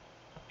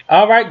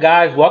All right,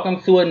 guys,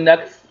 welcome to a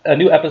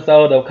new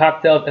episode of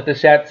Cocktails at the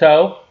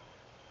Chateau.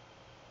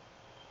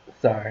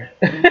 Sorry.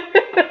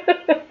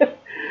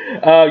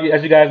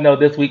 As you guys know,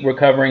 this week we're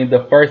covering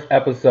the first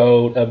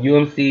episode of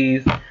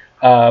UMC's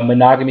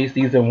Monogamy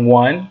Season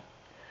 1.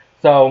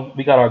 So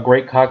we got our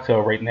great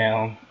cocktail right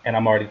now, and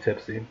I'm already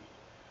tipsy.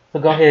 So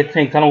go ahead,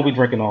 Tink, tell them what we're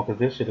drinking on,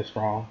 because this shit is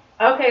strong.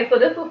 Okay, so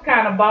this was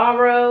kind of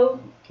borrowed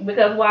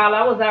because while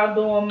I was out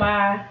doing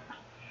my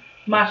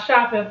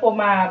shopping for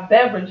my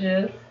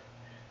beverages,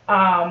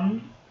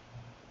 um,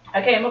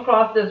 I came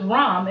across this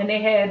rum and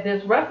they had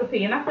this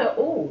recipe, and I said,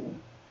 "Ooh,"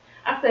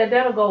 I said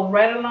that'll go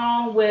right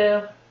along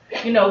with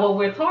what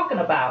we're talking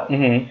about.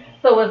 Mm-hmm.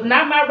 So it's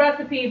not my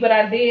recipe, but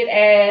I did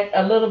add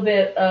a little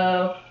bit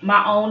of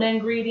my own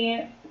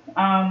ingredients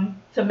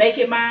to make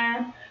it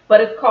mine.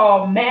 But it's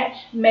called Match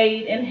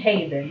Made in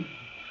Haven,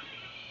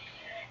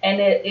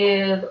 and it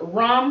is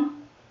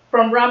rum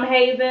from Rum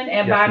Haven.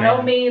 And Yes, by no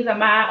ma'am. means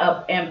am I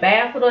an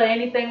ambassador or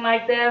anything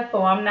like that,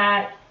 so I'm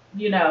not,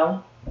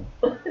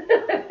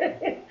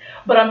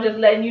 but I'm just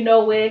letting you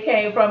know where it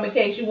came from in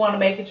case you want to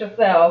make it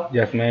yourself.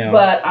 Yes, ma'am.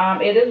 But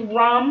it is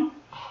rum,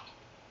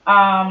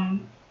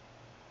 um,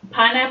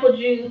 pineapple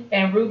juice,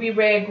 and ruby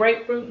red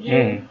grapefruit juice.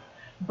 Mm.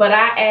 But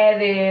I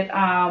added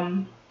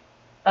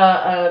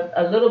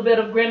a little bit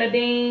of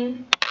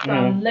grenadine,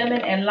 some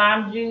lemon and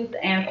lime juice,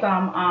 and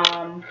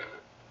some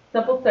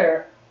simple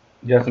syrup.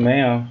 Yes,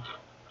 ma'am.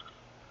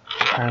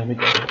 All right, let me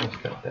go ahead and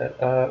set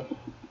that up.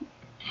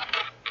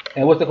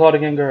 And what's it called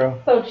again,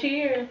 girl? So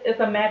cheers. It's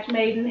a match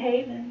made in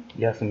Haven.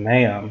 Yes,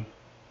 ma'am.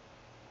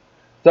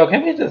 So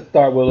can we just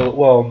start with a little,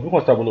 well, we're going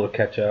to start with a little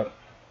catch up.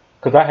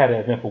 Because I had an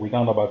eventful week. I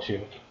don't know about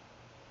you.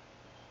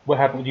 What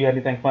happened? Did you have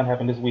anything fun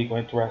happen this week or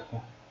interesting?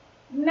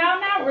 No,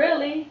 not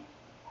really.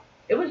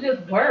 It was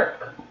just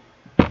work.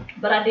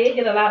 But I did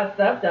get a lot of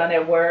stuff done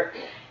at work.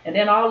 And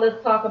then all this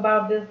talk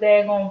about this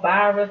daggone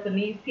virus and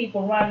these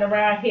people running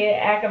around here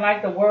acting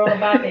like the world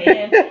about to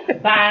end,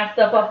 buying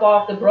stuff up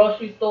off the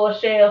grocery store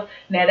shelves.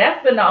 Now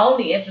that's been the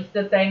only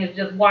interesting thing is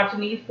just watching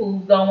these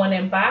fools go in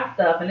and buy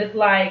stuff. And it's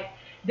like,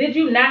 did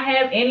you not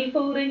have any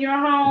food in your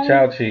home?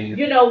 Child cheese.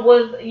 And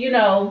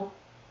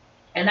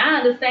I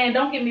understand,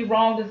 don't get me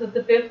wrong, this is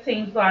the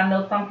 15th, so I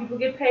know some people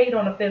get paid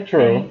on the 15th.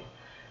 True.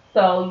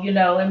 So,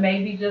 it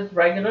may be just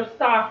regular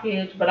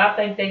stockage, but I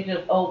think they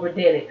just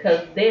overdid it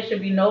because there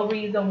should be no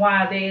reason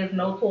why there is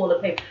no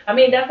toilet paper. I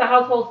mean, that's a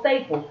household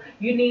staple.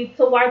 You need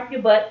to wipe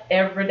your butt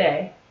every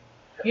day.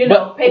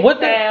 Paper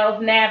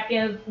towels,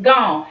 napkins,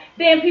 gone.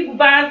 Then people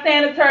buying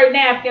sanitary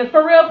napkins.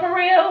 For real, for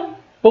real?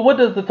 But what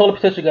does the toilet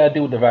paper got to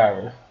do with the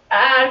virus?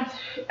 I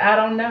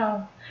don't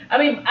know. I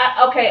mean,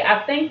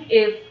 I think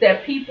it's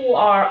that people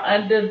are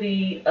under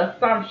the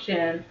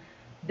assumption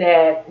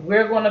that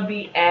we're going to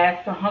be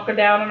asked to hunker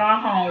down in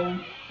our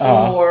homes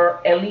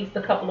for at least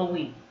a couple of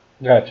weeks.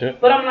 Gotcha.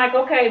 But I'm like,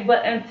 okay,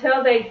 but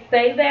until they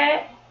say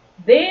that,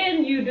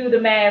 then you do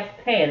the mass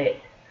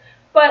panic.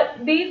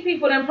 But these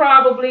people then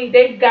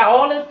they've got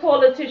all this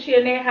toilet tissue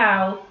in their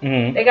house.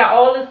 Mm-hmm. They got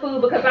all this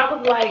food because I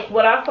was like,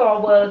 what I saw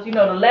was, the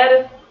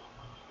lettuce,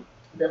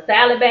 the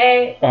salad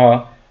bag,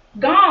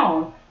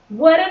 gone.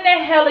 What in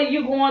the hell are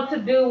you going to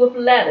do with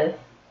lettuce?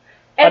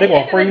 Are they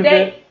going to freeze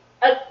it?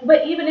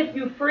 But even if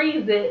you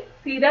freeze it,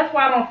 see, that's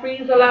why I don't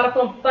freeze a lot of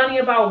them. Funny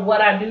about what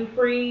I do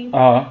freeze.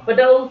 But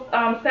those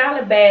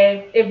salad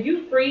bags, if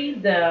you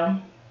freeze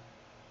them,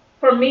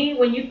 for me,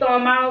 when you throw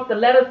them out, the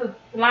lettuce is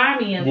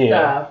slimy and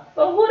stuff.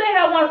 So who the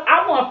hell wants?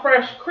 I want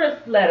fresh,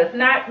 crisp lettuce,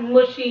 not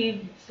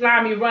mushy,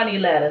 slimy, runny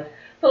lettuce.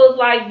 So it's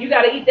like you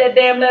got to eat that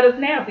damn lettuce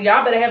now. So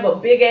y'all better have a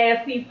big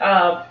ass piece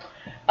of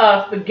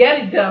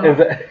spaghetti dump.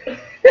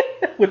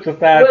 With your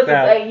side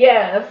salad.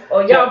 Yes,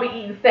 or y'all be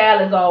eating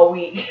salads all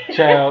week.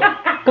 Child.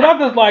 Because I'm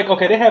just like,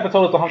 okay, they haven't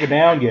told us to hunker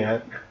down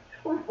yet.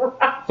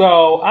 Right.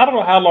 So I don't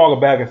know how long a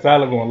bag of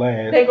salad going to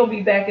last. They're going to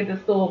be back at the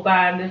store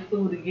buying this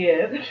food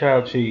again.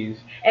 Child cheese.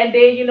 And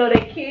then,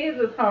 their kids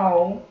is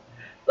home.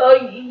 So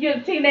your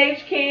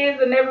teenage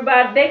kids and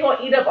everybody, they going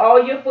to eat up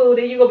all your food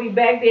and you're going to be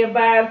back there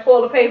buying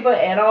toilet paper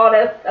and all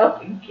that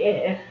stuff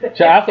again.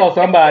 Child, I saw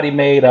somebody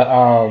made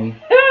a...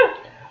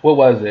 what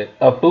was it?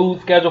 A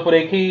food schedule for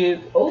their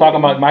kids. Ooh. Talking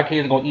about my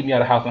kids are going to eat me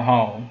out of house and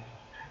home.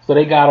 So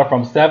they got her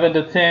from 7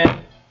 to 10.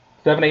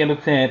 7 a.m. to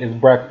 10 is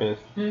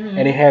breakfast. Mm-hmm.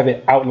 And they have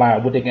it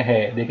outlined what they can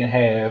have. They can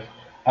have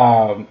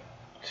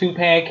 2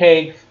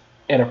 pancakes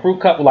and a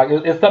fruit cup. Like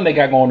it's something they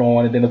got going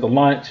on. And then there's a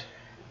lunch.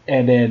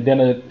 And then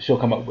dinner she'll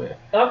come up with.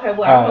 Okay,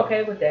 well I'm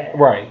okay with that.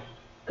 Right.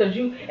 Cause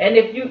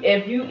if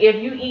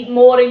you eat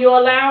more than your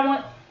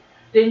allowance,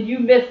 then you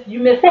miss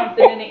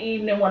something in the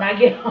evening when I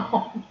get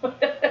home.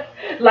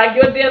 Like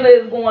your dinner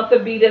is going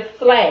to be this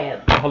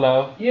slab.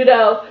 Hello.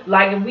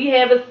 Like if we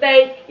have a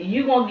steak,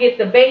 you gonna get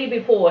the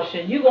baby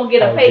portion. You gonna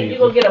get a plate. You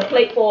gonna get a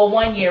plate for a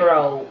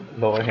 1-year-old.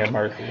 Lord have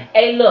mercy.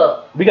 Hey,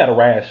 look. We got a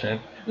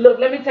ration. Look,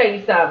 let me tell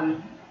you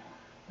something.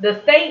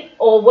 The state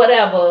or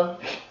whatever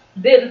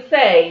didn't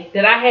say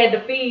that I had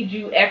to feed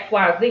you X,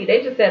 Y, Z.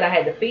 They just said I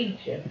had to feed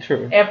you.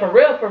 True. And for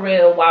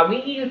real, while we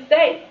eating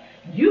steak,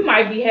 you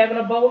might be having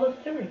a bowl of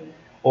cereal.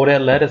 Oh,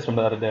 that lettuce from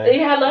the other day. Hey,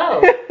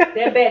 hello.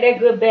 that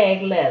good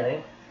bag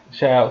lettuce.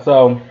 Child.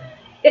 So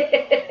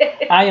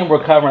I am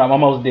recovering. I'm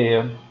almost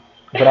there,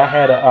 but I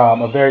had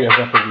a very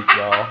eventful week,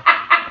 y'all.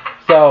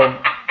 So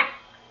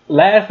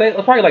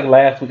probably like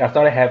last week, I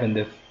started having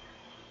this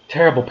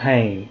terrible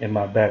pain in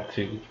my back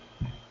tooth,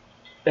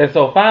 and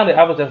so finally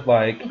I was just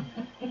like,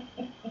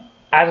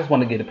 I just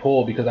want to get it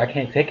pulled because I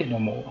can't take it no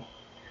more.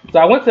 So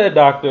I went to the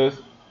doctor's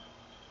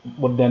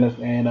with dentist,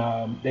 and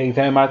they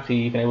examined my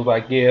teeth, and it was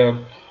like, yeah,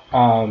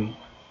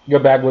 your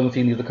back wisdom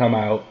teeth needs to come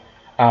out.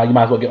 You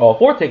might as well get all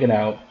four taken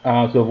out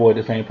to avoid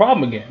the same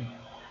problem again.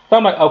 So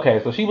I'm like,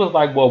 okay. So she was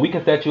like, well, we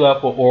can set you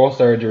up for oral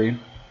surgery.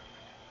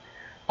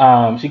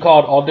 She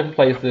called all different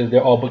places.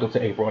 They're all booked up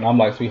to April, and I'm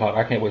like, sweetheart,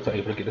 I can't wait till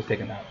April to get this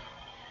taken out.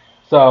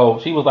 So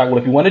she was like, well,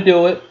 if you want to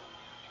do it,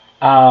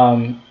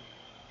 I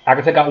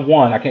can take out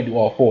one. I can't do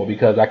all four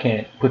because I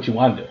can't put you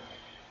under.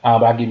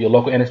 But I'll give you a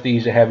local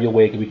anesthesia, have you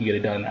awake, and we can get it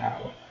done in an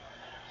hour.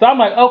 So I'm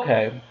like,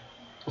 okay.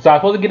 So I was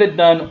supposed to get it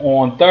done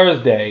on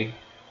Thursday,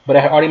 but I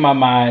had already my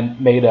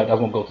mind made up I was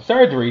going to go to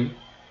surgery.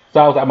 So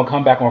I was like, I'm going to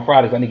come back on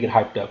Friday because I need to get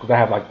hyped up because I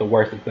have like the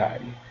worst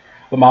anxiety.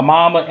 But my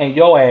mama and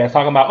your ass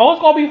talking about, oh,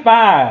 it's going to be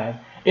fine.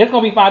 It's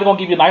going to be fine. They're going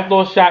to give you a nice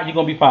little shot. You're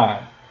going to be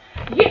fine.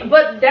 Yeah,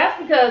 but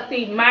that's because,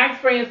 see, my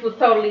experience was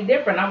totally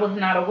different. I was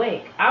not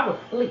awake. I was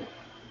asleep.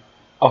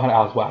 Oh, honey,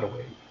 I was wide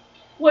awake.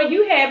 Well,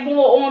 you had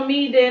more on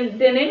me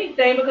than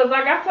anything because,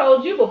 like I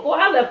told you before,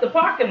 I left the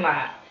parking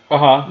lot.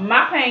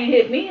 My pain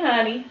hit me,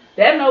 honey.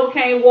 That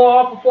Novocaine wore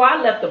off before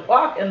I left the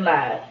parking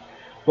lot.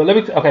 Well, let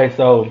me. Okay,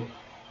 so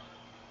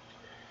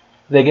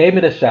they gave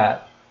me the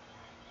shot.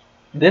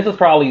 This is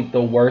probably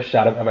the worst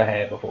shot I've ever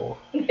had before.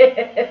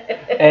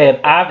 And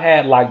I've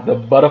had like the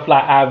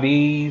butterfly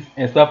IVs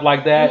and stuff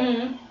like that.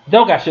 Mm-hmm.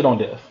 Don't got shit on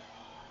this.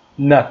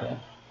 Nothing.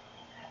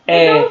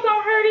 And those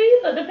don't hurt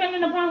either,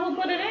 depending upon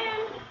who put it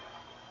in.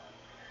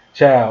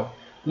 Child,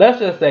 let's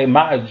just say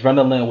my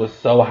adrenaline was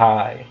so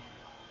high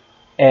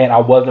and I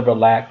wasn't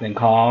relaxed and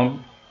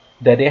calm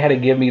that they had to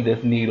give me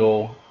this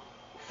needle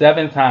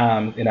 7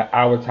 times in an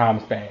hour time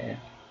span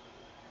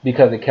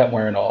because it kept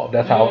wearing off.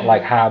 That's how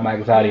like high my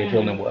anxiety and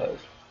adrenaline was.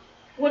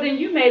 Well, then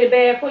you made it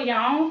bad for your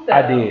own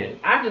self. I did.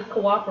 I just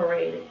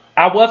cooperated.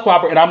 I was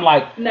cooperating. I'm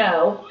like,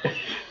 no.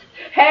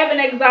 Having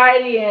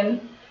anxiety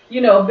and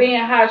being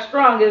high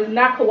strung is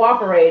not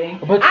cooperating.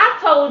 But I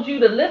told you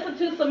to listen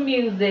to some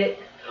music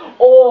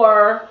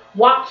or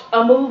watch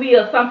a movie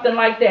or something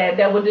like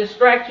that would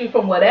distract you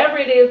from whatever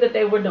it is that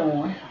they were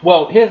doing.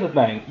 Well, here's the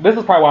thing. This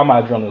is probably why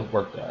my adrenaline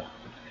worked up.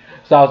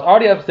 So I was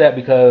already upset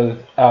because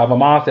my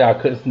mom said I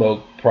couldn't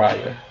smoke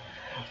prior.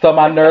 So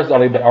my nerves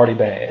are already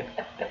bad.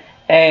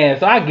 And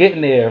so I get in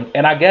there,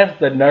 and I guess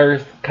the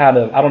nurse kind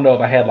of, I don't know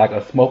if I had like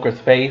a smoker's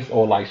face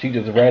or like she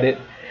just read it.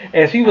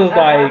 And she was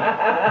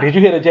like, did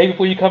you hit a J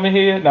before you come in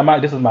here? Now,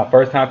 this is my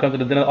first time coming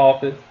to the dental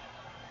office.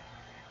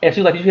 And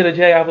she was like, did you hit a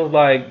J? I was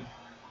like,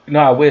 no,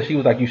 I wish. She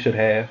was like, you should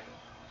have.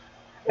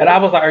 And I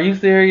was like, are you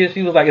serious?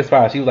 She was like, it's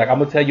fine. She was like, I'm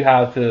going to tell you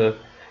how to,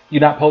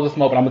 you're not supposed to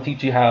smoke, but I'm going to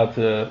teach you how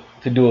to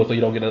do it so you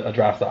don't get a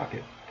dry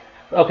socket.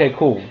 Okay,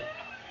 cool.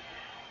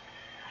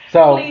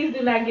 So please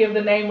do not give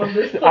the name of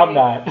this place. I'm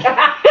not.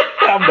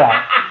 I'm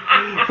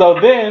not. So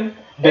then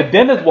the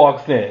dentist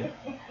walks in.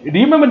 Do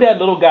you remember that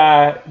little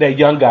guy, that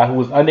young guy who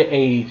was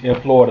underage in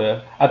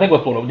Florida? I think it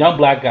was Florida, young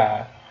black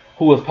guy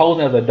who was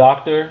posing as a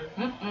doctor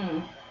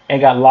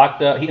and got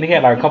locked up. He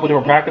had like a couple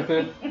different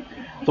practices.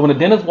 So when the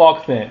dentist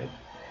walks in,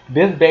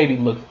 this baby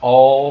looks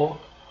all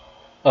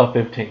of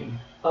 15.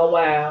 Oh,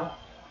 wow.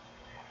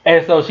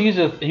 And so she's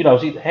just,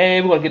 she's, hey,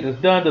 we're going to get this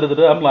done.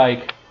 I'm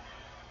like,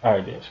 all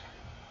right, bitch.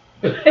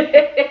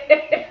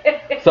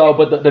 So,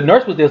 but the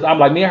nurse was this. I'm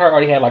like, me and her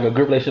already had like a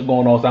good relationship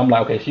going on. So I'm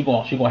like, okay, she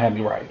gonna have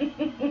me right.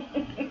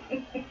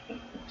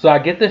 So I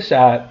get the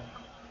shot,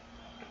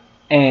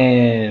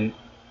 and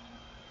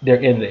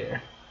they're in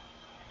there,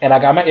 and I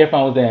got my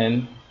earphones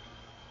in,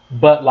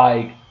 but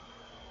like,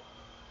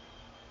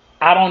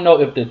 I don't know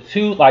if the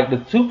tooth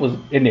was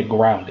in there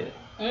grounded,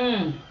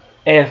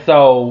 and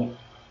so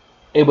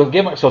it was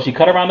given. So she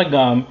cut around the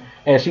gum,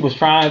 and she was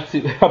trying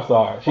to. I'm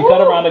sorry, she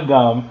cut around the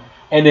gum.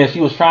 And then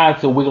she was trying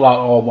to wiggle out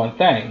all one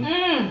thing.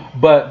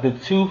 But the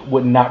tooth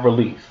would not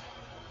release.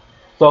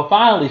 So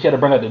finally, she had to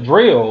bring out the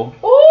drill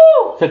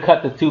to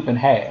cut the tooth in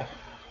half.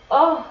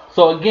 Oh.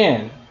 So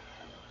again,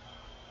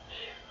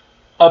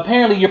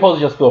 apparently you're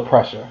supposed to just feel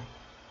pressure.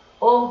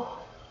 Oh.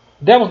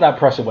 That was not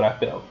pressure what I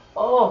felt.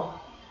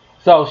 Oh.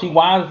 So she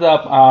winds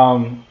up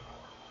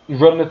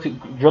drilling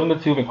the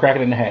tooth and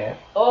cracking it in half.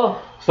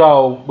 Oh.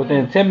 So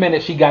within 10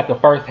 minutes, she got the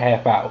first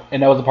half out.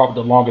 And that was the part with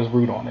the longest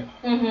root on it.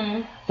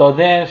 Mm-hmm. So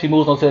then she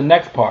moves on to the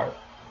next part.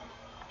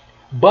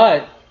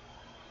 But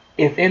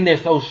it's in there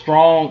so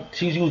strong,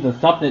 she's using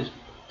something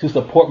to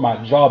support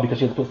my jaw because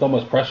she has put so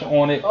much pressure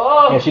on it.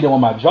 Oh. And she didn't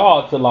want my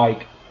jaw to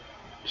like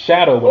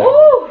shatter whatever.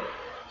 Ooh.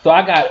 So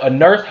I got a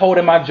nurse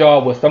holding my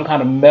jaw with some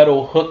kind of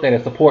metal hook that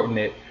is supporting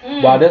it.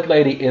 While this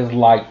lady is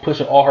like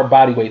pushing all her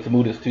body weight to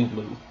move this tooth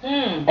loose.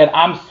 And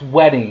I'm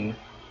sweating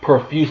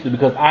profusely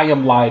because I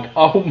am like,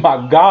 oh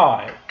my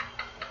God.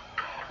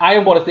 I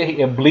am going to sit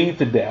here and bleed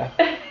to death.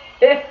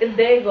 They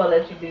ain't gonna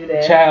let you do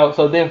that. Child,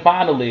 so then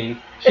finally,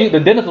 the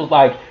dentist was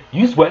like,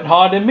 "You sweating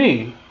harder than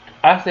me."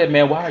 I said,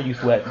 "Man, why are you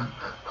sweating?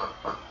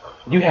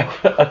 You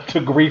have a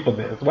degree for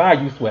this. Why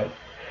are you sweating?"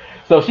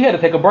 So she had to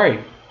take a break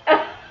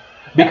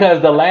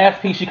because the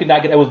last piece she could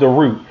not get, it was the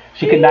root.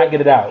 She could not get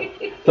it out.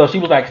 So she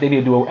was like, "They need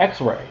to do an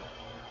X-ray."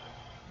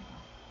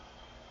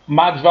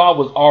 My jaw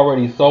was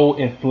already so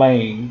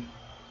inflamed.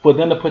 For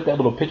them to put that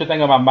little picture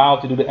thing on my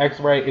mouth to do the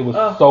X-ray, it was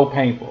so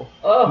painful.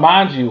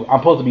 Mind you, I'm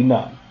supposed to be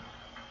numb.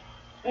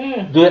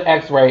 Do the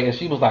X-ray, and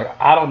she was like,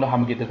 "I don't know how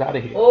I'm gonna get this out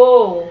of here."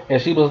 And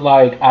she was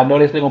like, "I know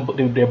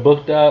they're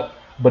booked up,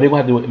 but they're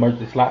gonna have to do an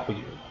emergency slot for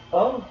you."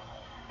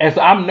 And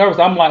so I'm nervous.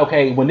 I'm like,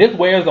 okay, when this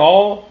wears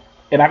off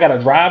and I gotta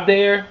drive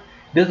there,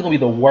 this is gonna be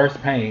the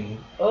worst pain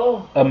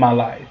of my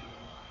life.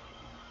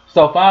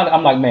 So finally,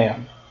 I'm like,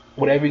 "Ma'am,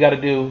 whatever you gotta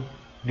do,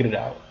 get it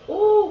out."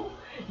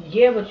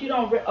 Yeah, but you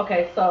don't.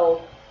 Okay,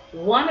 so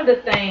one of the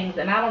things,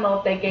 and I don't know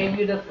if they gave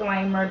you a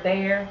disclaimer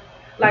there.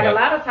 Like a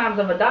lot of times,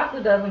 if a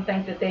doctor doesn't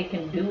think that they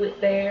can do it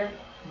there,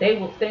 they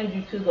will send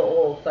you to the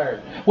oral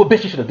surgeon. Well,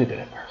 bitch, you should have did that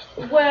at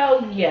first.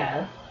 Well,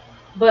 yes,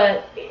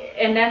 but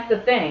and that's the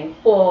thing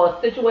for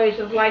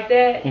situations like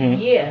that.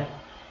 Yeah,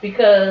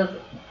 because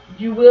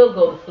you will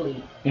go to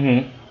sleep.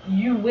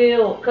 You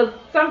will, because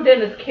some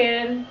dentists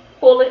can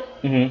pull it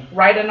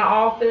right in the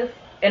office,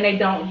 and they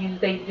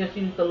just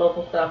use the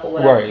local stuff or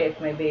whatever the case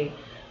may be.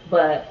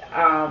 But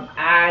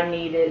I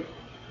needed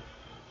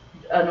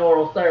an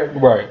oral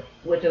surgeon,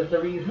 which is the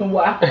reason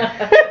why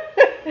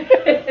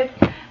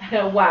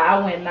I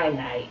went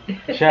night.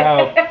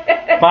 Child,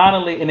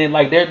 finally, and then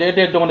like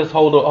they're doing this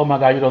whole, "Oh my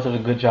God, you're doing such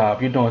a good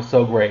job. You're doing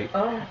so great."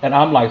 And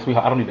I'm like,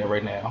 "Sweetheart, I don't need that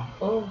right now.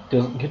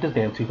 Just get this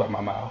damn tooth out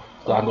my mouth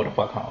so I can go the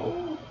fuck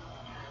home."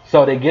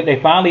 So they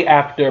finally,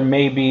 after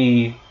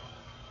maybe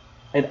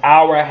an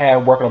hour and a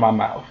half working on my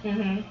mouth.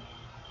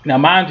 Now,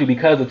 mind you,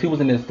 because the tooth was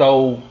in there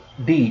so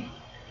deep,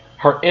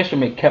 her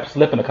instrument kept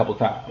slipping a couple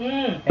times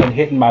and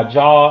hitting my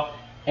jaw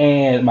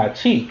and my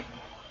cheek.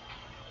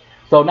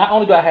 So not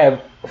only do I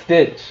have a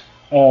stitch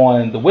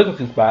on the wisdom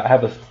tooth spot, I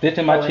have a stitch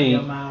in my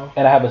cheek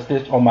and I have a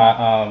stitch on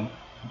my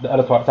the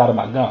other side of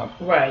my gum.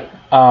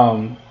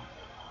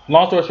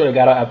 Long story short, I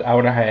got out after an hour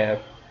and a half,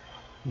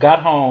 got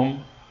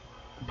home,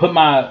 put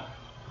my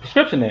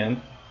prescription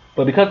in,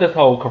 but because this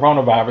whole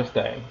coronavirus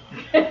thing,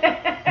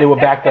 they were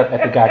backed up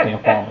at the goddamn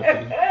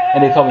pharmacy,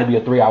 and they told me to be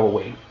a 3-hour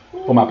wait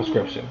for my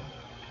prescription.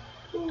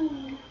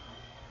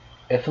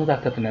 As soon as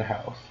I stepped in that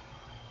house,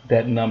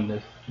 that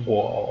numbness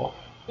wore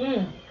off.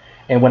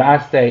 And when I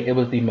say it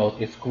was the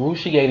most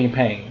excruciating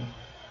pain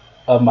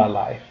of my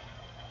life,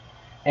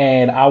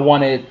 and I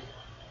wanted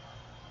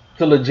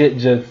to legit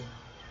just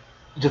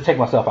take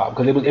myself out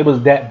because it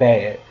was that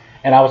bad.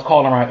 And I was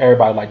calling around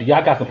everybody like, "Do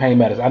y'all got some pain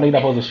medicine? I know you're not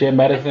supposed to share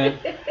medicine,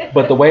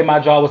 but the way my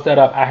jaw was set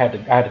up, I had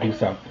to do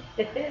something."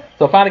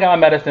 So I finally got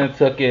my medicine,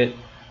 took it,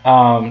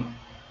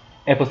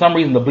 and for some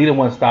reason the bleeding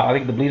wouldn't stop. I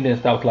think the bleeding didn't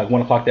stop until like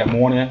 1 o'clock that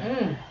morning,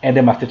 and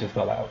then my stitches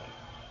fell out.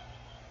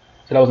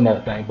 So that was another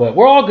thing. But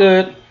we're all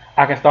good.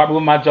 I can start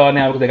moving my jaw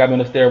now because they got me on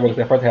the steroids.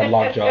 At first I had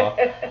locked jaw,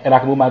 and I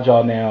can move my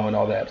jaw now and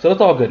all that. So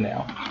it's all good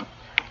now.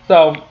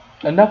 So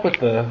enough with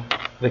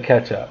the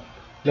catch up.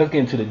 Let's get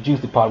into the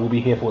juicy part we'll be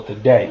here for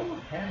today,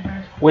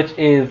 which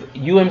is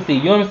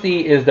UMC.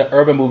 UMC is the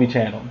Urban Movie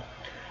Channel.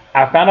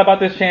 I found out about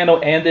this channel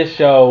and this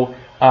show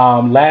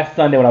last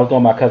Sunday when I was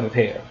doing my cousin's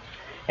hair.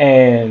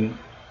 And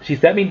she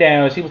sat me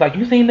down. She was like,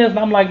 "You seen this?" And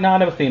I'm like, "Nah, I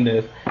never seen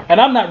this." And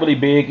I'm not really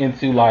big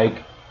into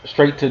like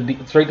straight to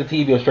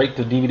TV or straight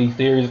to DVD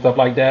series and stuff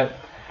like that.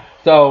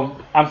 So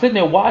I'm sitting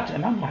there watching,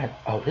 and I'm like,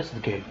 "Oh, this is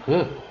getting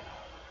good.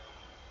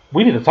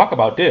 We need to talk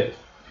about this."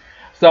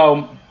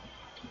 So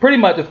pretty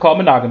much it's called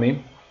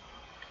Monogamy.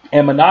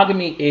 And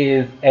Monogamy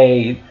is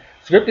a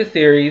scripted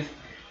series,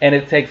 and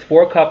it takes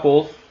 4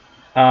 couples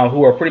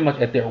who are pretty much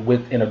at their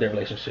wits' end of their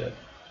relationship,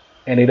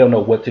 and they don't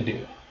know what to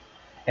do,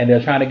 and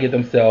they're trying to give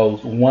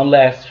themselves one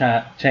last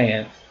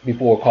chance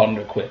before calling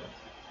it quits.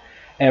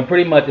 And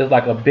pretty much it's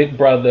like a Big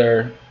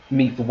Brother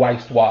meets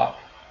wife swap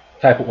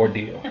type of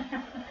ordeal.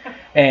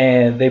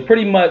 And they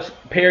pretty much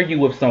pair you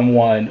with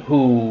someone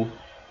who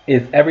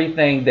is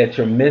everything that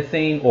you're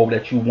missing or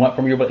that you want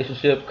from your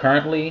relationship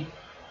currently,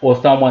 or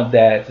someone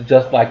that's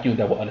just like you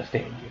that will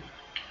understand you.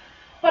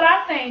 But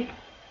I think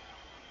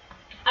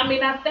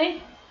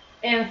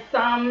in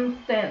some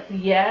sense,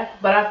 yes,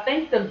 but I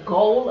think the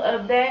goal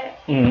of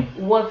that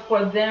was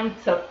for them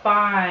to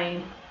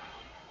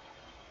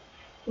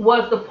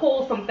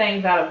pull some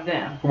things out of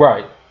them.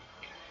 Right.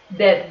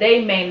 That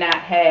they may not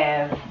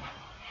have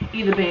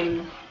either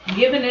been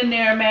given in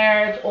their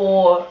marriage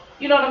or,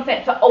 you know what I'm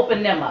saying, to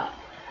open them up.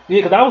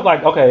 Yeah, because I was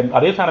like, okay,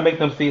 are they trying to make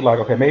them see like,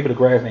 okay, maybe the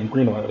grass ain't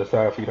green on the other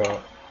side, sweetheart?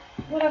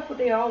 Well, that's what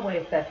they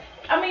always say.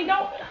 I mean,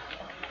 don't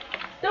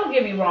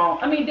get me wrong.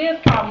 I mean, there's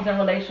problems in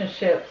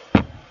relationships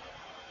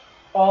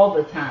all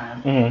the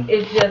time.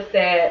 It's just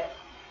that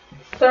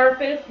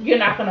surface, you're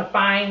not going to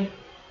find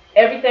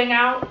everything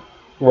out.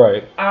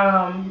 Right.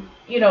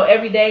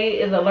 Every day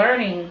is a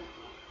learning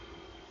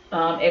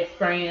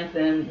experience,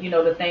 and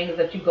the things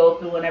that you go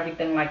through and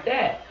everything like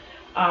that.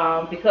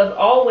 Because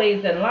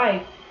always in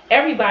life,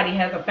 everybody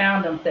hasn't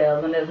found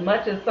themselves. And as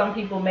much as some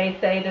people may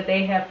say that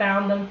they have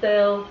found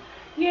themselves,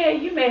 yeah,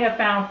 you may have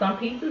found some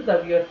pieces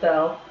of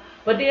yourself,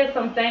 but there's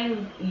some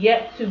things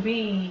yet to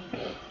be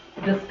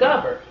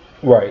discovered.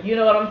 Right. You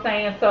know what I'm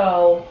saying?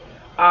 So,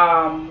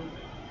 and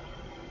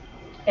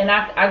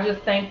I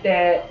just think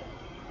that,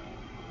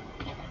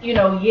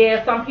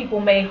 yeah, some people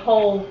may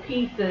hold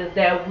pieces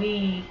that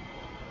we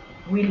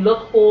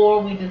look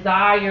for, we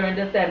desire, and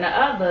this, that, and the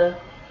other.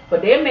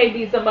 But there may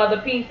be some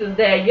other pieces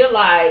that you're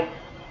like,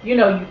 you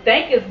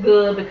think it's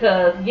good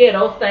because, yeah,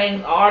 those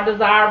things are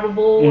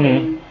desirable,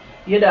 and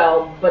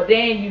but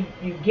then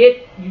you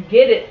get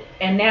it,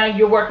 and now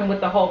you're working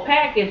with the whole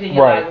package, and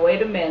you're like,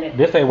 wait a minute,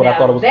 this ain't what I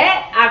thought it was.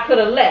 That I could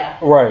have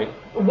left. Right.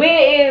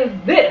 Where is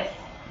this?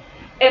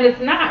 And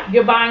it's not.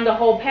 You're buying the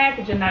whole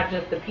package and not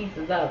just the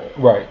pieces of it.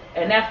 Right.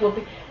 And that's what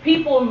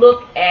people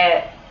look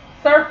at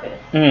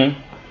surface.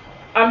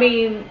 I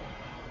mean,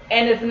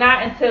 and it's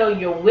not until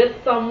you're with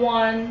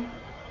someone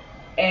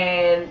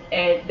and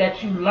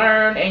that you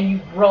learn and you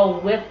grow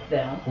with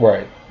them.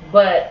 Right.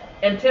 But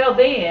until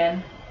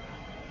then,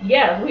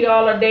 yes, we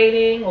all are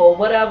dating or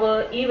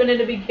whatever. Even in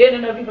the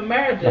beginning of your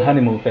marriage, the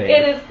honeymoon phase,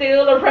 it is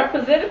still a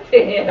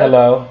representative.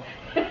 Hello.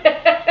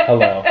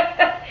 Hello.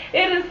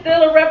 It is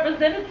still a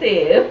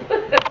representative.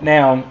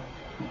 Now,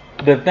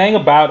 the thing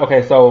about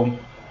so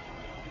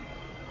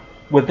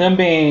with them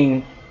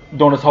doing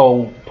this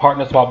whole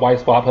partner swap,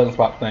 wife swap, husband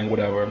swap thing,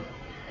 whatever,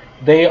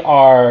 they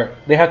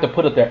have to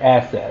put up their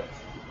assets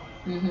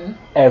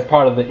as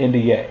part of the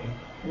NDA.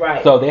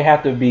 Right. So they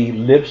have to be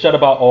lip shut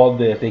about all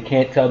this. They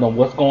can't tell them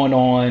what's going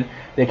on.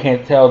 They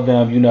can't tell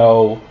them,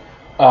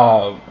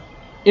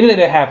 anything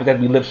that happens, they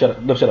have to be lip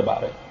shut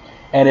about it.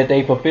 And if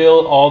they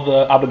fulfill all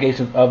the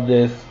obligations of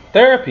this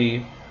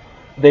therapy,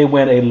 they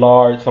win a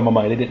large sum of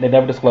money. They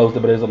never disclosed it,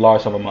 but it's a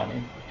large sum of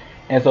money.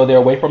 And so they're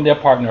away from their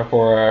partner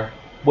for,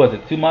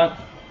 2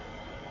 months?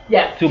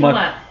 Yes, 2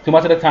 months. 2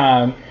 months at a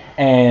time,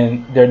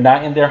 and they're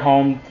not in their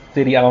home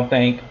city, I don't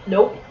think.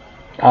 Nope.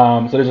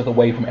 So they're just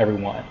away from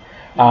everyone.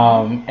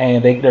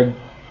 And they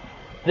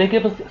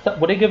give us,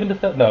 were they giving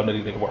this? No,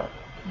 they weren't.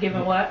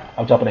 Giving what?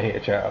 I'm jumping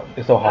ahead, child.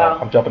 It's so hard.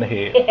 Oh. I'm jumping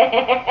ahead.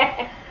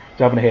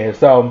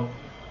 So,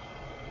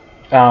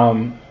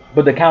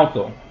 but the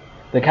council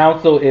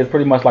is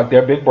pretty much like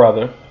their big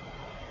brother.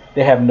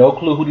 They have no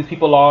clue who these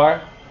people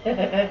are.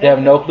 They have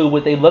no clue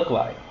what they look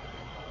like.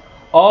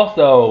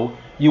 Also,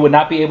 you would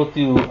not be able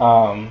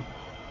to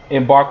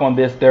embark on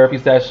this therapy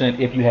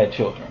session if you had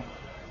children.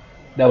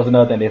 That was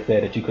another thing they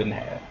said that you couldn't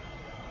have.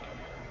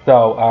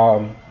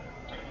 So,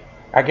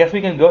 I guess we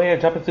can go ahead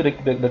and jump into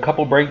the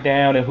couple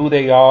breakdown and who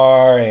they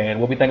are and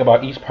what we think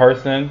about each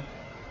person.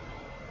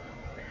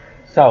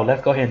 So,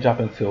 let's go ahead and jump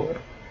into it.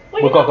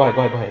 Go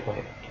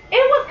ahead. It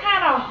was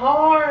kind of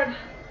hard.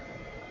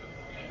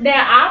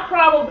 Now, I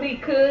probably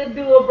could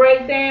do a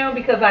breakdown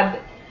because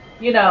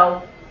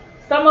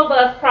some of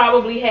us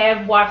probably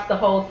have watched the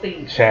whole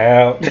season.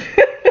 Child.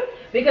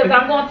 Because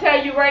I'm going to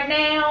tell you right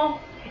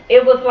now,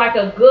 it was like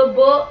a good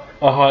book.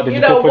 Once you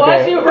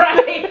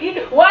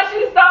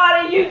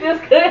started, you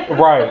just couldn't.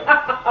 Right.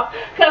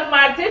 Because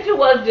my intention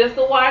was just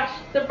to watch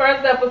the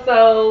first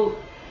episode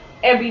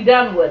and be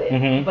done with it.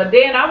 Mm-hmm. But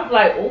then I was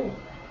like, ooh.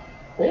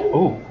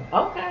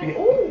 Okay.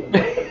 Ooh.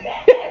 Wait a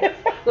minute.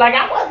 Like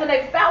I wasn't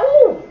expecting.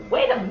 Ooh.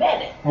 Wait a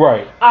minute.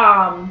 Right.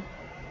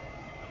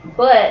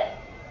 But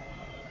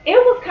it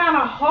was kind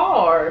of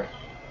hard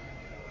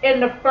in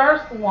the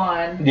first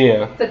one.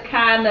 Yeah. To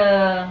kind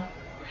of.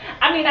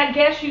 I mean, I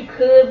guess you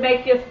could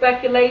make your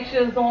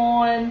speculations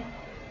on.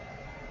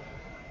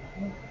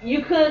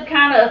 You could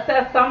kind of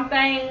assess some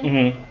things.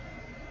 Mm-hmm.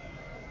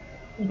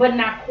 But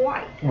not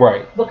quite.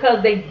 Right.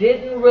 Because they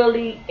didn't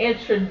really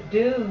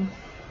introduce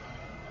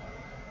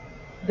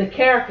the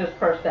characters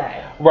per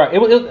se. Right.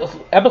 It was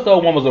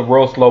episode 1 was a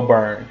real slow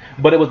burn,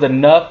 but it was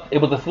enough. It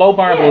was a slow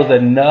burn, but it was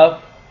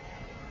enough.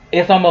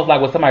 It's almost like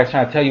when somebody's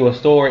trying to tell you a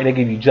story and they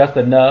give you just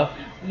enough.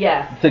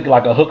 Yes. To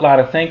like a hook, line,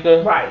 and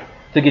sinker. Right.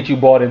 To get you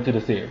bought into the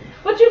series.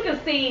 But you can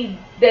see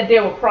that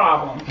there were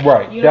problems.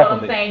 Right. You know what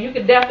I'm saying? You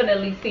could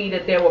definitely see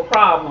that there were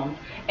problems.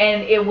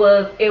 And it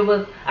was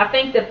I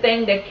think the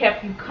thing that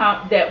kept you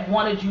that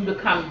wanted you to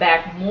come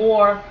back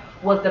more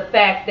was the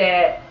fact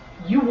that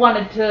you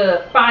wanted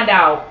to find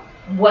out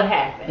what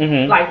happened.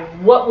 Mm-hmm. Like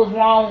what was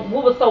wrong,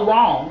 what was so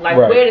wrong? Like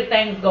where did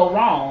things go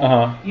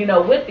wrong?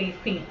 With these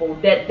people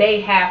that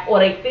they have or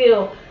they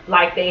feel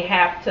like they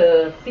have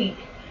to seek.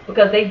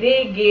 Because they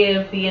did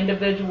give the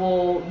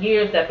individual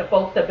years that the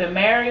folks have been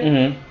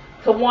married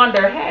to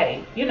wonder,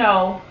 hey,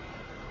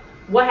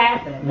 what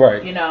happened?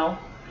 Right.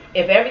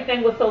 If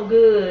everything was so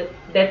good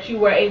that you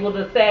were able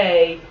to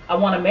say, I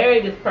want to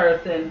marry this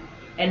person,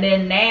 and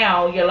then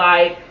now you're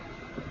like,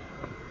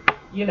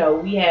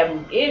 we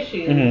have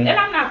issues. And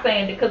I'm not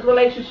saying that because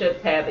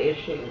relationships have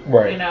issues.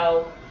 Right.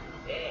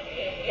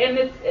 And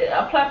it's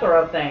a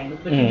plethora of things,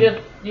 but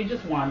you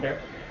just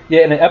wonder.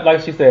 Yeah, and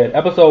like she said,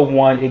 episode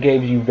 1, it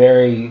gave you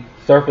very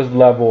surface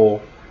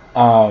level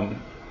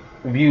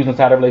views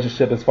inside a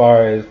relationship as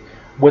far as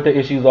what the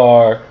issues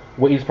are,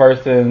 what each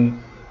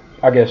person's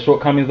I guess,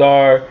 shortcomings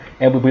are,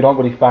 and we don't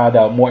really find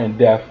out more in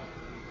depth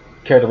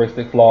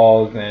characteristic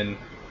flaws and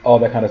all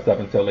that kind of stuff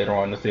until later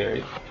on in the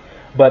series.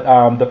 But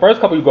the first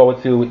couple you go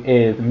to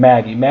is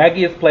Maggie.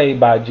 Maggie is played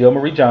by Jill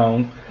Marie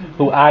Jones,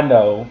 who I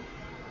know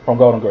from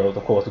Golden Girls,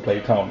 of course, who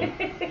played Tony.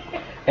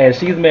 And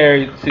she's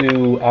married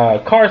to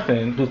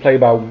Carson, who's played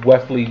by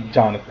Wesley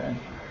Jonathan.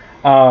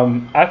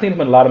 I've seen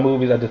him in a lot of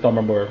movies. I just don't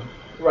remember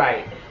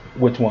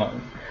which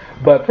ones.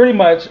 But pretty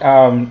much,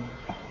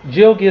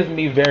 Jill gives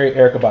me very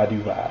Erykah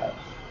Badu vibes.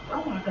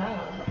 Oh my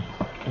God.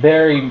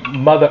 Very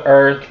Mother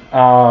Earth.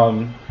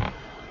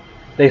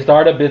 They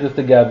started a business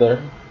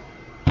together.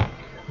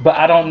 But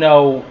I don't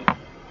know.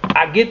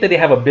 I get that they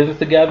have a business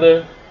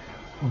together.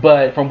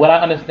 But from what I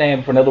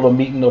understand from their little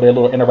meeting or their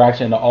little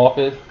interaction in the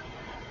office,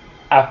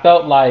 I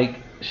felt like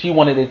she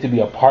wanted it to be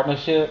a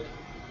partnership.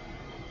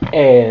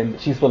 And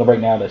she's feeling right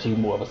now that she's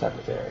more of a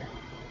secretary.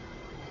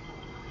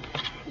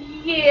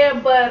 Yeah,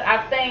 but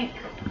I think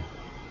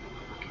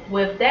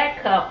with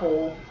that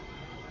couple,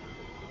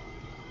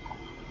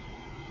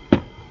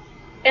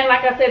 and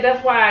like I said,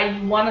 that's why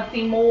you want to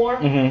see more.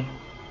 Mm-hmm.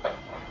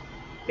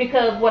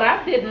 Because what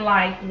I didn't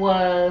like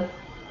was,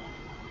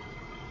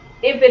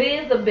 if it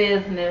is a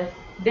business,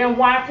 then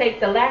why take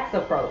the lax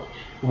approach?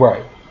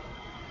 Right.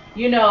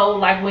 You know,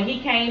 like when he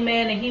came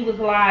in and he was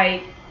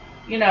like,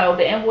 you know,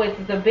 the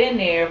invoices have been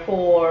there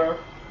for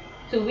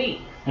 2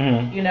 weeks.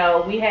 Mm-hmm. You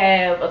know, we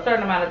have a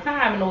certain amount of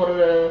time in order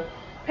to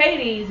pay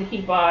these to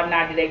keep our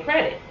 90-day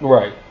credit.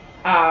 Right.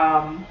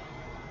 And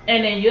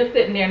then you're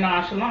sitting there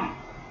nonchalant.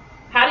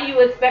 How do you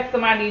expect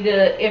somebody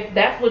to, if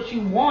that's what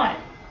you want,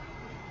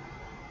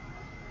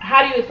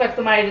 how do you expect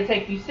somebody to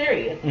take you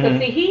serious? Because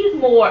see, he's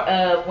more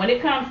of, when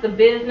it comes to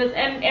business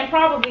and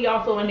probably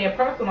also in their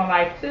personal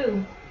life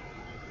too,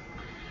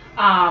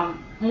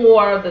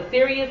 more of the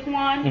serious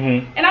one.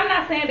 Mm-hmm. And I'm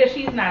not saying that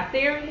she's not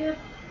serious,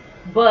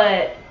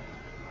 but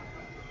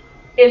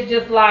it's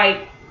just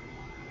like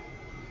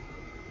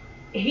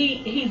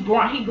he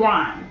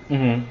grinds.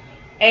 Mm-hmm.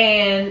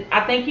 And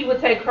I think he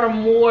would take her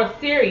more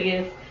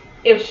serious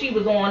if she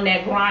was on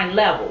that grind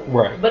level.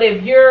 Right. But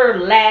if you're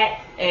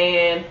lax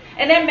and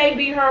that may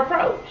be her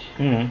approach.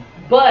 Mm-hmm.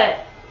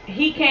 But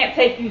he can't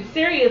take you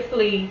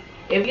seriously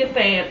if you're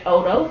saying,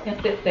 oh, those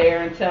can sit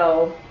there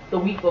until the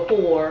week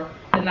before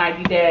the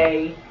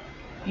 90-day,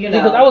 you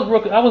know. Because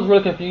I was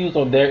real confused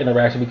on their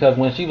interaction, because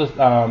when she was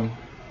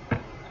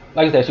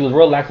like I said, she was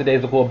real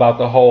lackadaisical about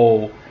the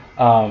whole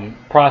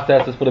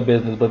processes for the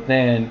business, but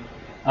then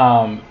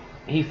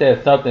he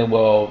said something,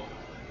 well,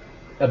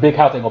 a big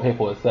house ain't gonna pay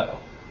for itself.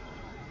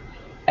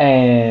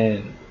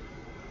 And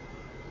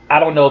I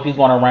don't know if he's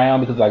going around,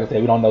 because like I said,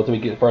 we don't know until we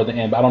get further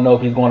in, but I don't know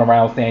if he's going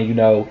around saying, you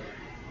know,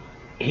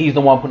 he's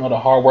the one putting all the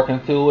hard work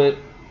into it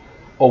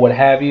or what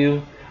have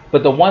you.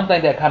 But the one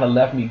thing that kind of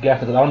left me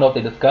guessing, because I don't know if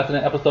they discussed it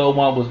in episode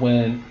 1, was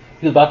when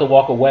he was about to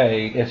walk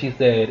away and she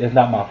said, it's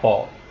not my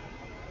fault.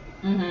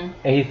 Mm-hmm.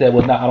 And he said,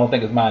 well, I don't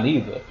think it's mine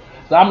either.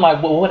 So I'm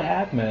like, well, what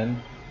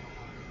happened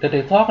that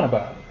they're talking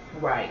about?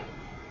 Right.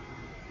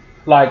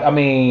 Like, I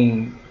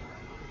mean,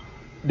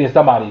 did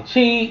somebody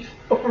cheat?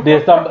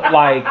 Did some,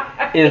 like,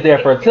 is there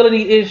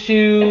fertility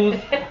issues?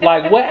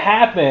 Like, what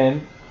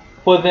happened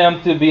for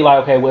them to be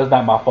like, okay, well, it's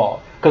not my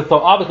fault? Because so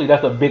obviously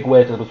that's a big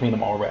wedge between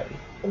them already.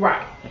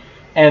 Right.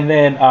 And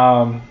then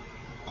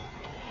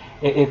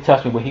it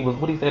touched me when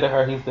what did he say to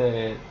her? He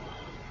said,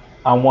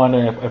 I'm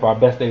wondering if our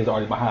best days are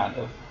already behind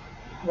us.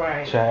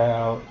 Right.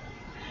 Child.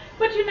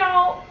 But you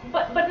know,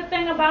 but the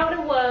thing about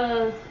it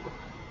was,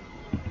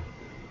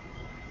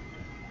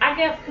 I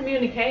guess,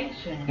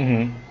 communication.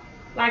 Mm-hmm.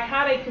 Like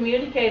how they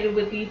communicated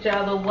with each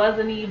other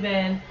wasn't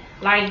even,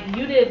 like,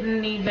 you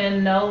didn't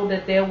even know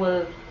that there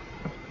was,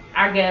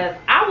 I guess,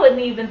 I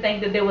wouldn't even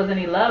think that there was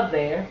any love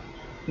there.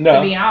 No.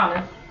 To be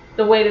honest.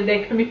 The way that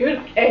they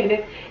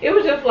communicated. It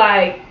was just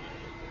like,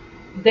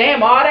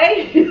 damn, are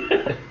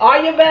they?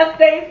 Are your best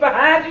days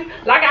behind you?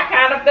 Like, I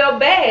kind of felt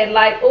bad.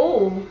 Like,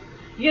 ooh,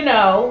 you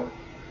know,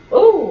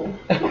 ooh.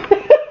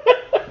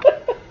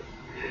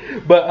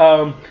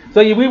 But,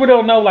 so yeah, we really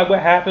don't know, like, what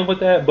happened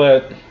with that,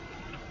 but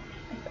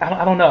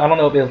I don't know. I don't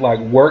know if it's, like,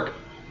 work.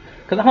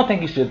 Because I don't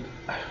think you should.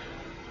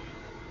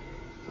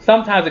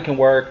 Sometimes it can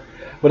work,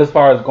 but as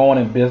far as going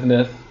in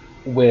business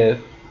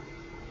with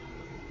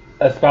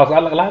a spouse, a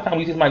lot of times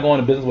you see somebody going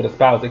into business with a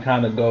spouse, it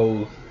kind of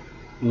goes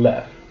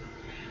left.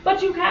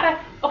 But you kind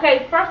of,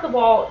 okay, first of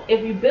all,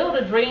 if you build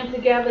a dream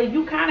together,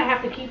 you kind of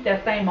have to keep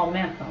that same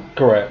momentum.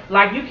 Correct.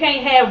 Like, you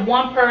can't have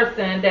one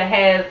person that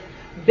has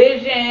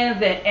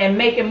visions and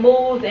making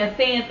moves and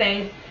seeing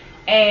things,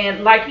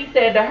 and like he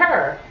said to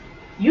her,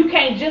 you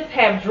can't just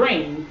have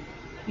dreams.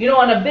 You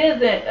know, in a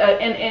business,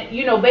 and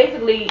you know,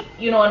 basically,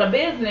 you know, in a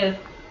business,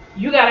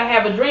 you got to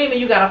have a dream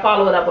and you got to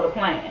follow it up with a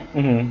plan.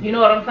 Mm-hmm. You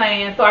know what I'm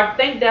saying? So I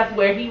think that's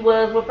where he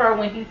was with her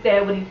when he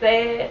said what he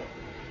said.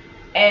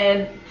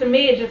 And to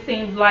me, it just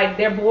seems like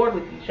they're bored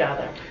with each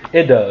other.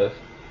 It does.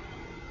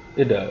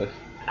 It does.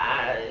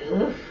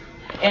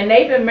 And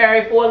they've been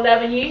married for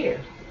 11 years.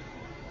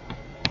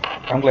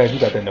 I'm glad you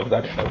got that note,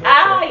 because I didn't know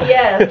that.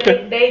 Yes.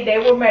 They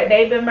were married.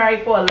 They've been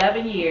married for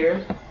 11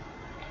 years.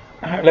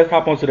 All right, let's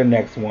hop on to the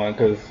next one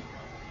because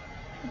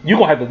you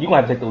gonna have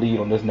to take the lead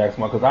on this next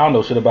one because I don't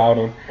know shit about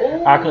them.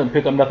 Ooh. I couldn't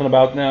pick up nothing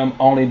about them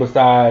only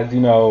besides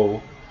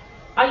Are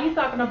you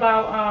talking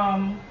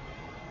about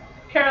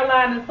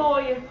Caroline and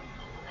Sawyer?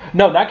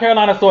 No, not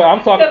Carolina Sawyer.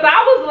 I'm talking because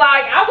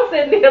I was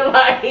sitting there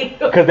like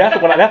because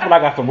that's when I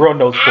got some real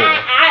notes for.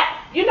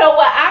 You know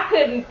what?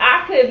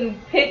 I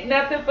couldn't pick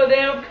nothing for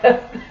them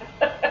because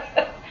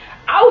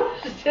I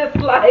was just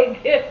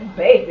like,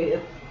 babies.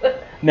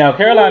 Now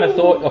Carolina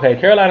Sawyer. Okay,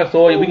 Carolina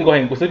Sawyer. We can go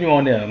ahead and we'll you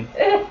on them.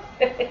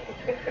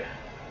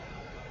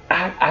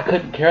 I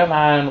couldn't.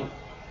 Caroline.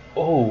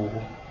 Oh.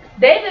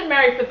 They've been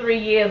married for 3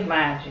 years,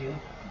 mind you.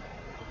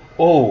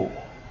 Oh.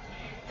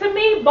 To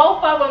me,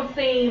 both of them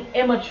seem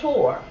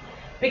immature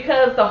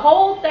because the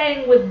whole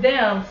thing with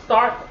them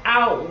starts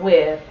out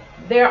with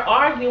they're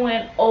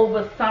arguing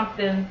over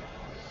something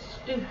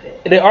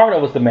stupid. They argue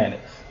over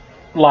semantics.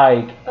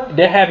 Like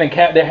they're having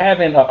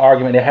an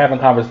argument, they're having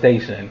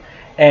conversation,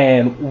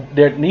 and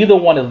neither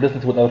one is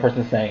listening to what the other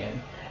person's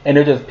saying, and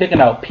they're just picking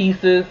out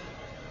pieces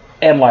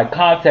and like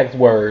context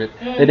words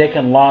that they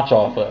can launch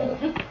off of.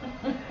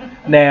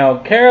 Now,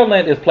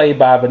 Carolyn is played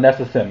by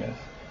Vanessa Simmons.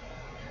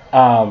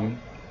 I'm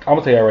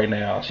gonna tell you right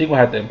now, she's gonna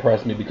have to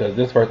impress me because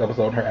this first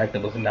episode, her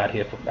acting was not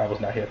here for. I was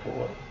not here for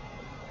it.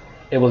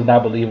 It was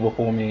not believable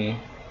for me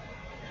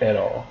at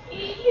all.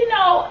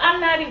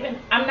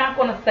 I'm not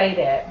gonna say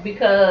that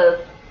because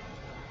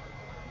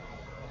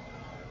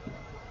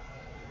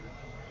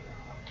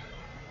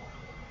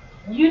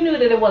you knew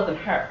that it wasn't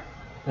her.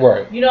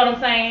 Right. You know what I'm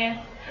saying?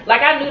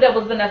 Like I knew that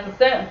was Vanessa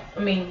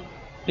Simmons.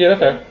 Yeah,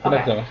 that's her.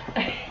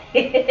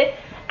 Okay.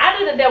 I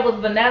knew that was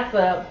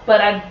Vanessa,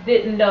 but I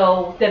didn't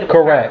know that it was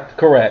her.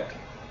 Correct.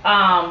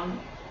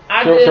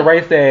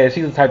 Sheree said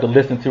she's the type to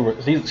listen to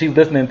her. She's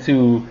listening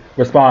to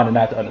respond and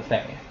not to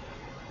understand.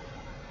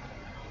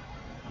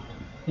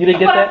 You didn't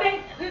get that?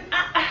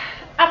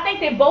 I think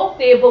they both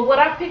did, but what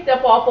I picked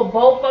up off of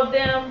both of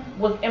them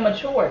was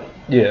immaturity.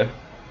 Yeah.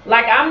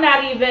 Like I'm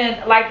not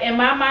even like in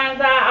my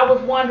mind's eye, I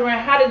was wondering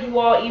how did you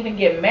all even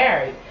get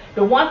married?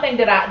 The other thing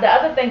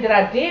that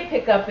I did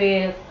pick up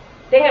is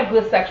they have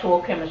good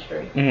sexual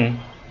chemistry,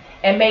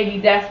 and maybe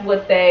that's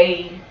what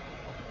they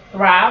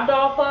thrived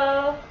off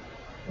of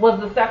was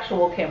the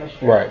sexual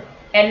chemistry, right?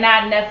 And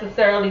not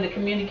necessarily the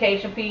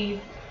communication piece,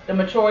 the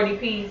maturity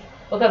piece,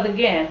 because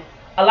again,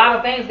 a lot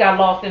of things got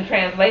lost in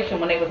translation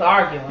when they was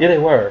arguing. Yeah, they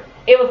were.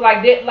 It was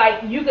like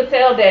you could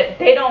tell that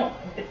they don't.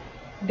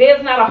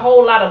 There's not a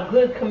whole lot of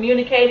good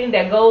communicating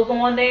that goes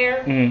on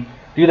there. Mm-hmm.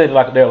 Do you think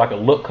they're like a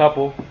look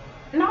couple?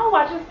 No,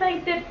 I just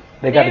think that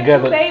they got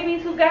together. Two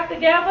babies who got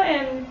together,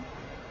 and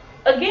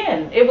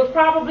again, it was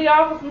probably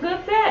all for some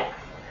good sex.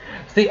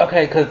 See,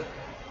 okay, because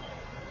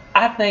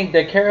I think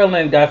that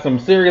Carolyn got some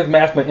serious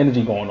masculine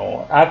energy going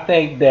on. I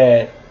think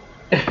that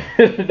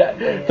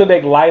to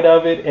make light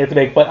of it and to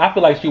make fun, I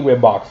feel like she wear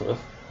boxers.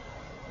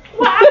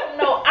 Well,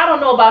 I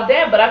don't know about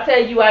that, but I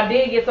tell you, I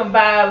did get some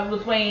vibes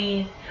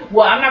between.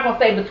 Well, I'm not gonna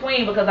say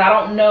between because I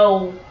don't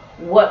know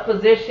what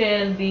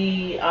position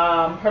the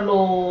her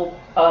little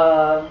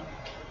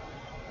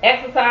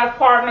exercise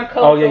partner,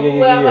 coach, or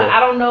whoever. I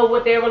don't know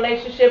what their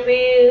relationship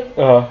is.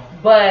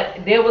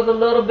 But there was a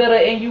little bit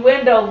of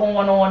innuendo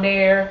going on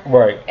there.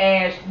 Right.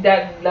 And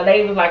that the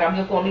lady was like, I'm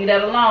just gonna leave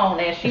that alone.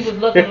 And she was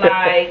looking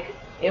like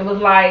it was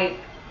like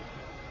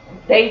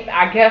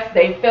I guess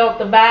they felt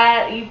the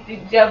vibe,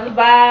 each other's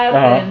vibes,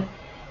 and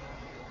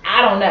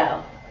I don't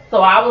know.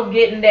 So I was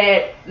getting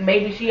that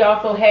maybe she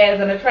also has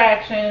an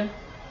attraction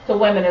to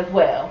women as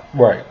well.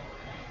 Right.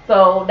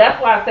 So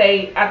that's why I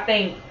say I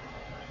think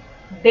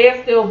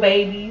they're still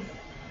babies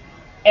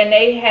and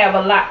they have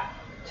a lot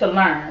to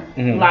learn.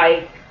 Mm-hmm.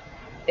 Like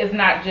it's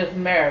not just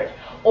marriage.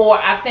 Or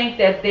I think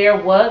that there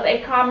was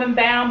a common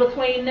bound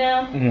between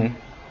them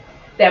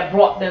that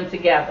brought them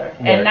together,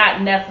 and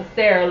not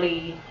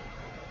necessarily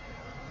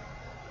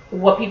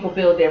what people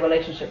build their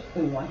relationships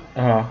on.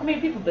 I mean,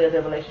 people build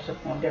their relationships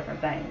on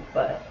different things,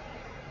 but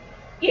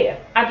yeah,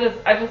 I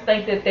just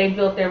think that they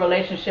built their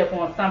relationship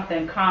on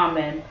something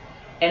common,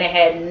 and it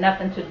had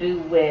nothing to do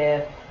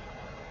with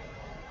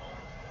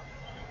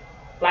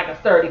like a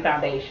sturdy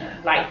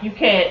foundation. Like you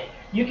can't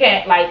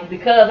like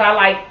because I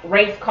like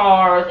race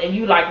cars and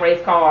you like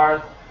race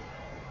cars,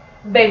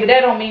 baby.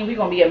 That don't mean we're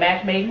gonna be a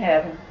match made in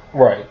heaven.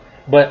 Right.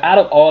 But out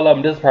of all of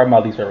them, this is probably my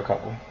least favorite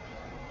couple.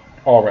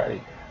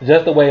 Already.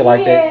 Just the way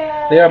like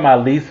they are my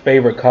least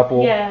favorite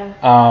couple. Yeah.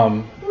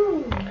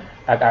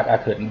 I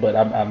couldn't, but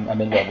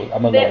I'm in love with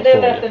Sawyer. They're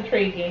less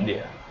intriguing.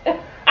 Yeah.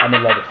 I'm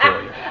in love with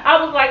Sawyer.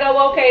 I was like,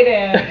 oh, okay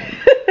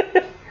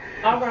then.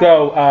 All right.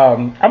 So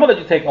I'm gonna let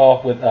you take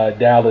off with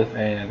Dallas,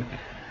 and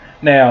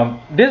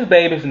now this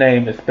baby's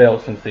name is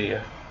spelled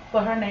sincere.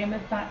 But her name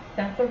is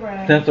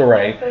Sensoray.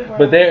 Sensoray.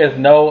 But there is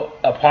no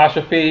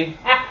apostrophe.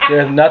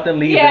 There's nothing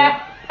leaving.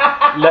 Yeah.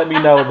 Let me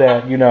know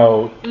that,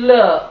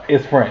 look,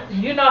 it's French.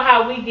 You know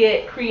how we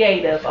get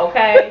creative,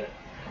 okay?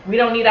 We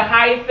don't need a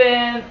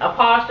hyphen,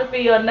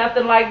 apostrophe, or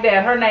nothing like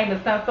that. Her name is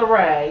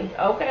Sensoray,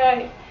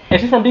 okay? And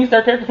she's from DC.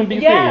 Her character's from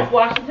DC. Yes,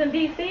 Washington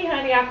DC,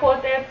 honey. I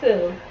caught that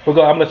too. But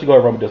go, I'm gonna let you go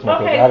around with this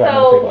one. Okay, I got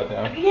nothing to say about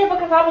that. Yeah,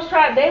 because I was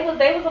trying. They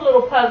was a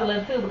little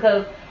puzzling too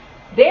because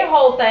their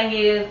whole thing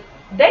is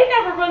they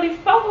never really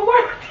spoke a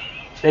word.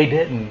 They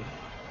didn't.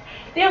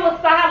 There was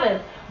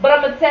silence. But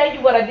I'm gonna tell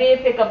you what I did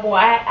pick up on.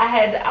 I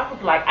had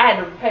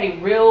to pay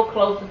real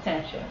close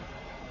attention.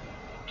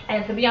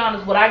 And to be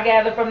honest, what I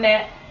gathered from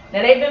that,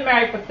 now they've been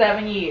married for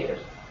 7 years.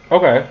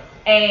 Okay.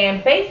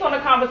 And based on the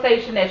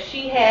conversation that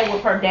she had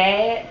with her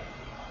dad,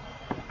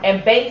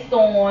 and based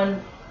on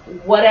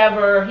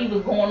whatever he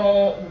was going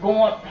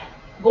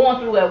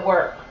through at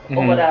work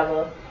or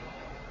whatever,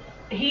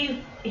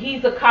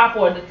 he's a cop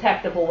or a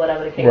detective or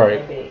whatever the case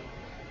may be.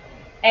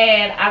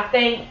 And I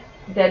think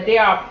that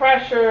there are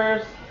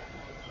pressures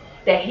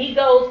that he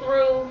goes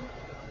through,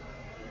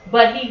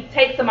 but he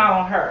takes them out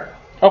on her.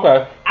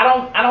 Okay.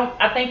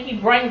 I think he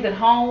brings it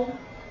home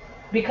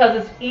because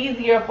it's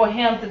easier for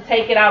him to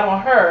take it out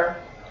on her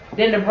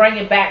than to bring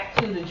it back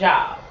to the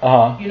job.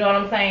 You know what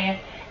I'm saying?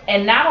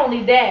 And not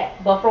only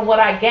that, but from what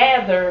I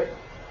gathered,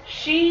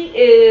 she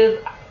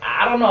is,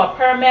 I don't know, a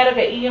paramedic,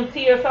 an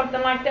EMT or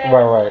something like that.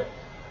 Right.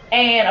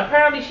 And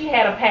apparently she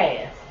had a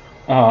past.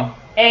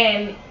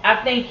 And I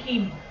think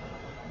he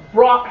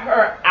brought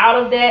her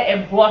out of that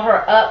and brought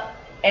her up,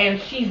 and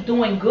she's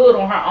doing good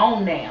on her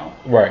own now.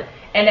 Right.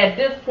 And at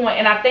this point,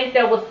 and I think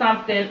that was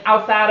something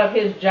outside of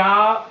his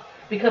job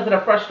because of the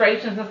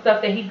frustrations and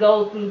stuff that he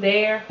goes through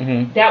there.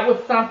 That was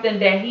something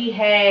that he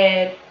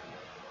had,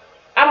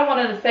 I don't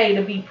want to say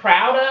to be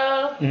proud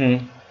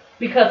of,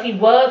 because he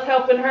was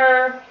helping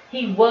her.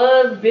 He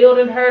was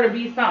building her to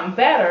be something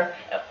better.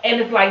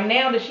 And it's like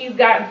now that she's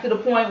gotten to the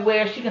point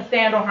where she can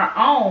stand on her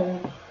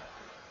own,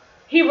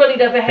 he really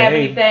doesn't have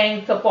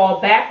anything to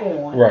fall back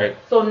on. Right.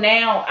 So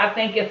now I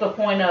think it's a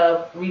point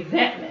of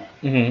resentment.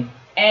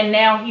 And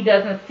now he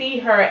doesn't see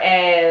her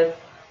as,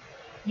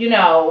 you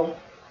know,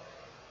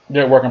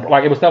 they're working,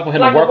 like it was something for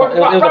him to work on. It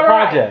was a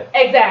project.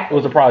 Exactly. It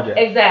was a project.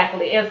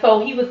 Exactly. And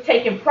so he was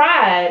taking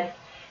pride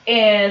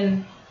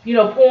in, you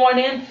know, pouring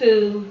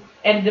into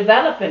and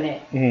developing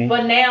it.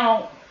 But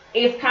now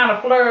it's kind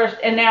of flourished,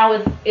 and now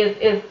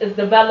it's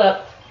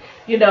developed,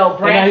 you know,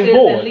 branches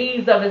and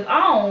leaves of its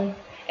own.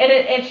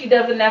 And she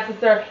doesn't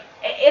necessarily,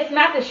 it's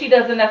not that she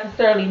doesn't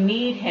necessarily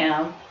need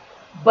him,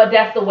 but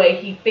that's the way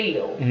he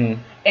feels.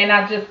 And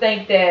I just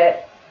think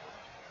that,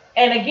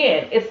 and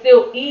again, it's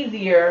still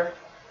easier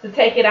to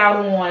take it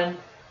out on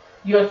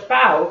your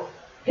spouse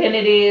than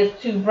it is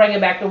to bring it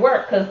back to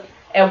work. Because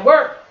at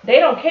work, they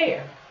don't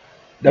care.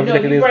 You know,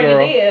 you bring it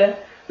in.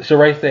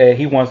 Sheree said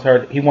he wants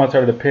her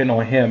to depend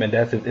on him, and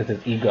that's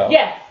his ego.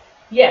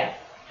 Yes.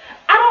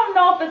 I don't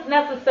know if it's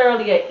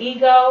necessarily an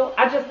ego.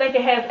 I just think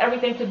it has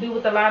everything to do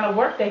with the line of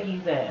work that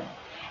he's in.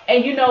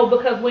 And you know,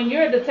 because when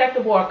you're a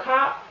detective or a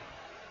cop,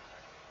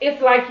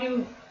 it's like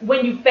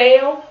when you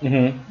fail, you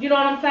know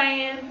what I'm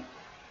saying?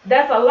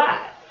 That's a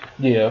lot.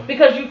 Yeah.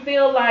 Because you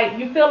feel like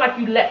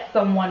you let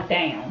someone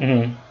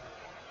down.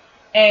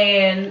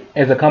 And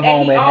to come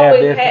home and have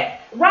this.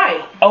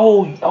 Right.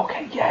 Oh,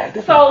 okay, yeah.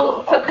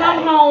 So to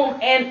come home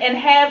and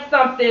have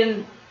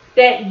something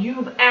that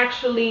you've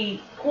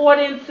actually poured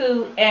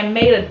into and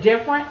made a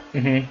difference.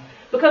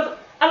 Because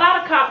a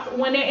lot of cops,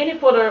 when they're in it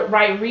for the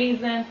right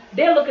reason,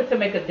 they're looking to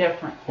make a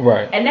difference.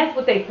 Right. And that's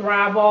what they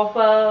thrive off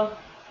of,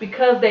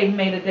 because they've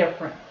made a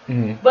difference.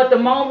 But the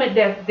moment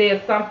that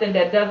there's something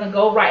that doesn't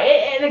go right,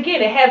 and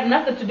again, it has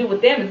nothing to do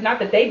with them. It's not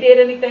that they did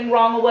anything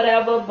wrong or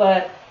whatever,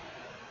 but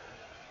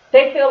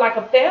they feel like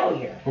a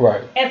failure.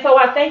 Right. And so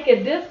I think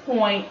at this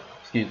point,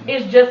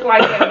 it's just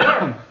like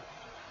at work.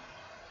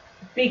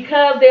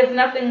 Because there's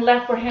nothing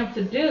left for him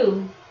to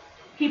do,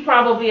 he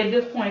probably at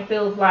this point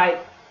feels like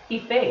he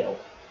failed.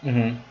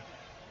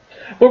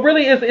 But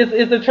really,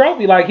 it's a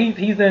trophy. Like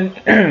he's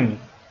in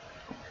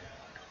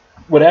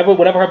whatever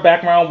her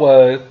background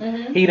was.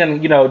 He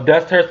didn't,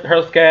 dust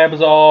her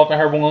scabs off and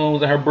her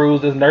wounds and her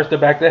bruises, nursed her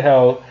back to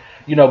health.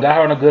 Got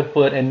her on a good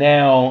foot, and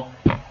now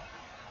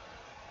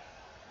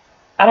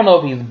I don't know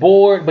if he's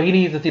bored, but he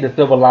needs to see the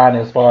silver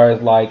lining as far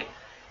as like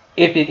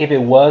if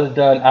it was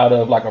done out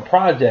of like a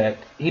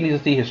project, he needs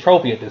to see his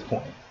trophy at this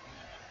point.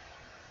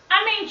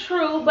 I mean,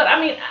 true, but I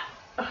mean,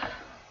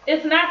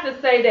 it's not to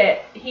say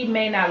that he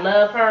may not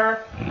love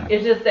her.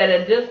 It's just that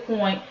at this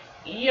point,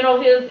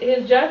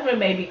 his judgment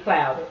may be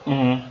clouded.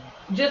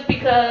 Just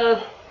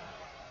because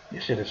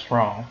this shit is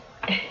strong.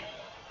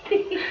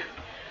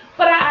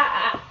 But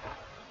I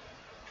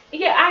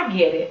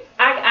get it.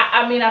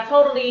 I mean,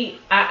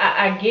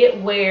 I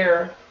get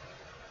where.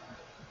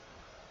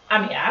 I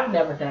mean, I've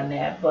never done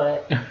that,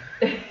 but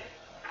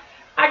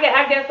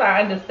I guess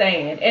I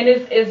understand. And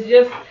it's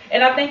just,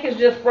 and I think it's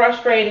just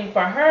frustrating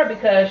for her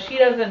because she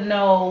doesn't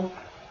know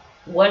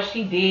what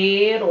she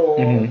did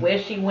or where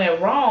she went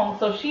wrong.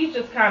 So she's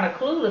just kind of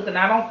clueless, and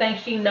I don't think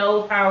she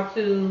knows how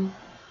to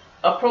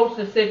approach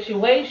the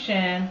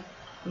situation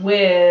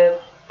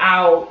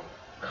without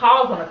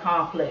causing a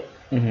conflict,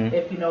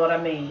 if you know what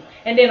I mean.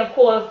 And then, of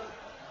course,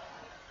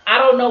 I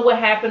don't know what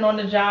happened on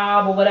the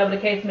job or whatever the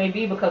case may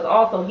be, because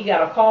also he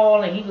got a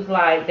call and he was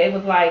like, they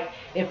was like,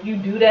 if you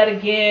do that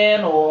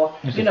again, or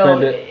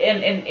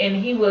and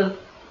he was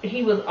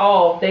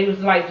off. They was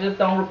like, just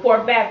don't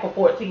report back for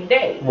 14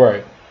 days.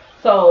 Right.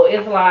 So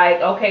it's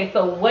like, okay,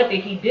 so what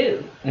did he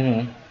do?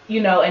 Mm-hmm.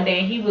 And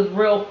then he was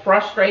real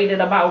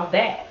frustrated about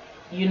that.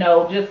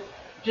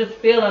 Just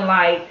feeling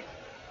like,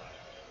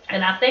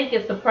 and I think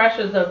it's the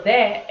pressures of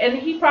that, and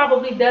he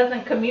probably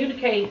doesn't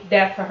communicate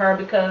that to her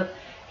because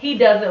he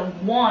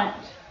doesn't want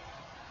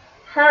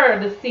her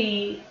to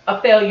see a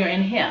failure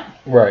in him.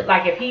 Right.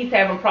 Like if he's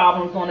having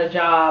problems on a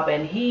job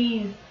and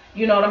he's,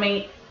 you know what I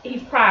mean,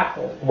 he's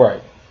prideful.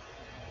 Right.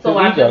 So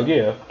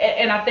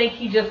and I think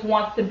he just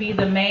wants to be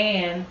the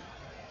man,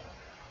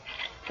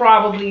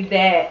 probably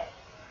that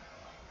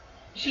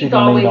she's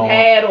always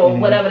had, or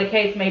whatever the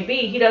case may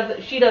be.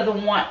 She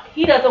doesn't want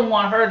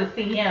her to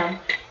see him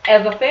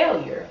as a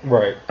failure.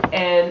 Right.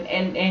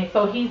 And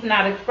so he's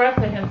not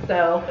expressing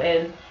himself,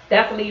 and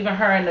that's leaving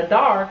her in the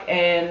dark.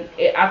 And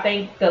I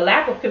think the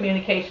lack of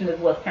communication is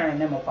what's tearing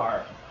them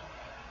apart.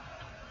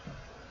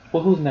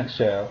 Well, who's next,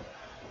 child?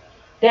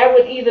 That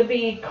would either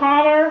be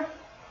Connor.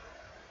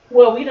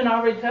 Well, we done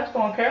already touched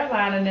on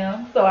Caroline and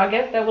them, so I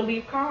guess that would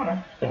leave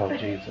Connor. Oh,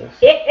 Jesus.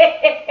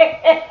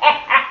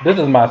 This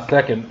is my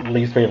second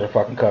least favorite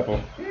fucking couple.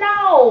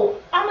 No,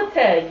 I'm going to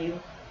tell you.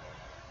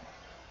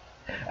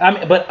 I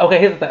mean, but, okay,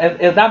 here's the thing.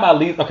 It's not my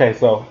least... Okay,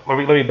 so, let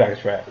me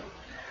backtrack.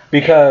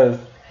 Because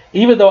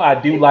even though I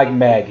do like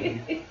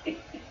Maggie...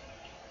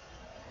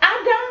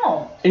 I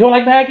don't. You don't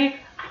like Maggie?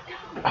 I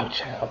don't. Oh,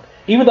 child.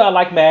 Even though I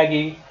like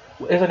Maggie...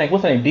 What's her name?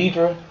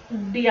 Deandra?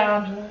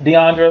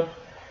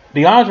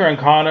 Deandra and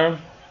Connor,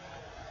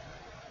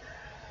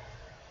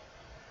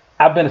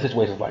 I've been in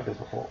situations like this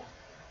before.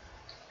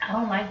 I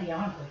don't like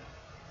Deandra.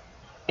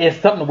 It's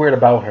something weird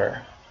about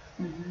her.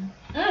 Mm-hmm.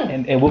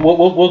 And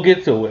we'll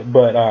get to it.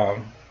 But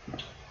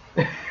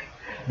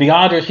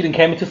Deandra, she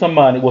came into some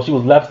money. Well, she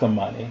was left some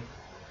money.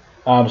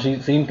 She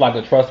seems like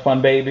a trust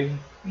fund baby.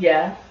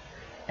 Yeah.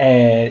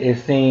 And it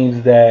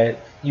seems that,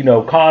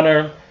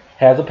 Connor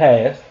has a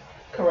past.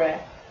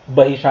 Correct.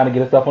 But he's trying to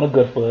get himself on a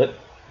good foot.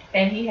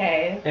 And he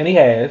has.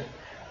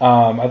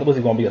 I think was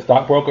he going to be a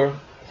stockbroker,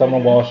 something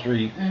on Wall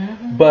Street.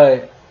 Mm-hmm.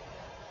 But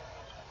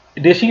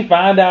did she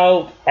find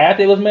out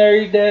after they was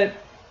married that?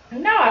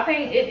 No, I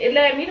think it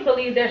led me to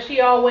believe that she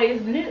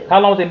always knew.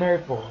 How long was they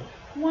married for?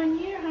 1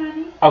 year,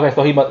 honey. Okay,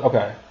 so he must.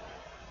 Okay.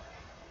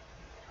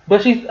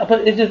 But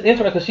it's just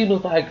interesting because she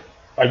was like,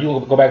 "Are you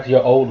going to go back to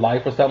your old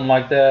life or something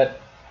like that?"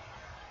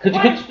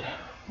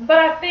 But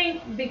I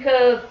think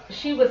because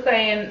she was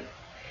saying,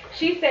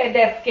 she said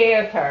that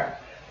scares her.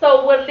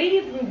 So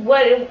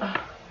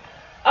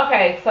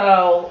okay,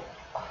 so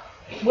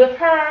with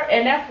her,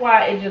 and that's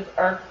why it just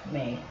irks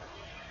me,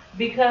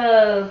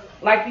 because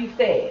like you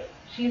said,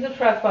 she's a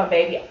trust fund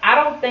baby. I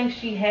don't think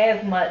she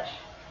has much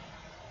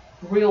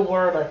real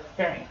world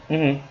experience.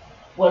 Mm-hmm.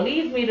 What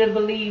leads me to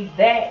believe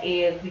that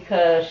is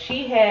because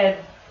she had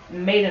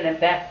made an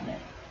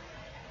investment,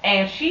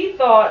 and she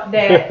thought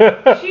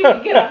that she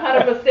would get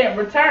 100%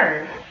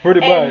 return. Pretty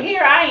much. And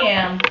here I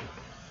am.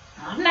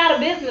 I'm not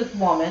a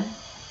businesswoman,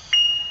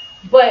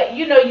 but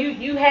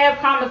you have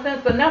common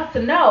sense enough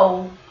to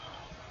know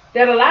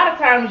that a lot of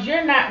times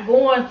you're not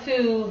going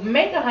to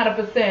make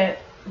 100%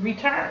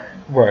 return.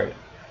 Right.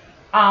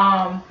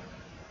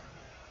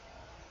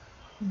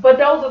 But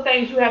those are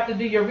things you have to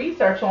do your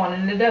research on,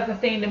 and it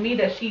doesn't seem to me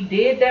that she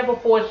did that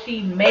before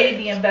she made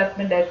the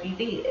investment that she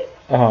did.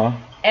 Uh-huh.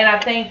 And I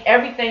think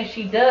everything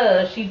she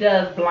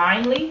does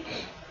blindly,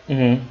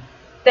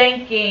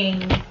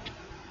 thinking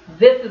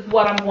this is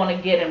what I'm going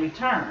to get in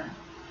return.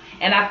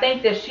 And I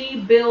think that she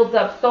builds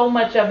up so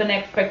much of an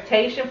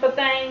expectation for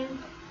things,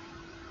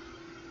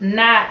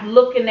 not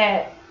looking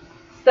at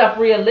stuff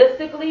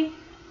realistically,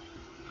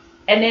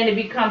 and then it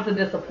becomes a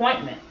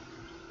disappointment.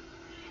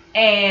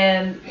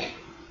 And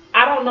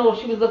I don't know if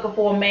she was looking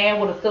for a man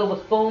with a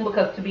silver spoon,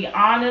 because to be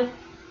honest,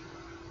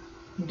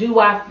 do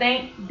I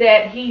think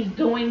that he's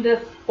doing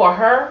this for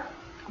her?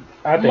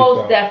 I think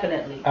Most so.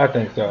 Definitely. I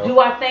think so. Do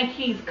I think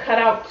he's cut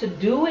out to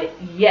do it?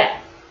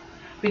 Yes.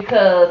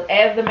 Because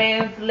as the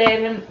man led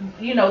him,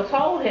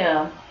 told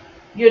him,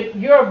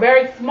 you're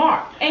very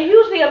smart. And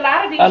usually a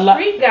lot of these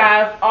street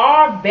guys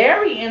are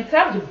very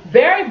intelligent,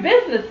 very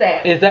business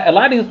savvy. Is that a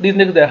lot of these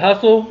niggas that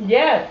hustle?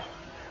 Yes.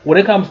 When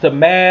it comes to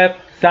math,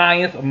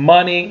 science,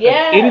 money,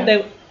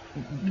 anything,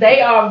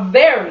 they are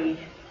very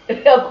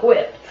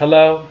equipped.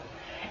 Hello?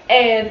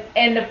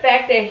 And the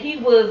fact that he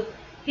was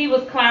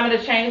climbing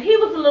the chains, he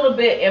was a little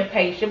bit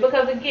impatient,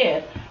 because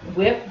again,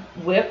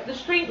 with the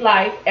street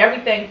life,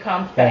 everything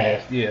comes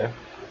fast. Yeah.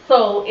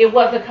 So it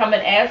wasn't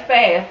coming as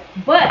fast,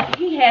 but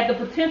he had the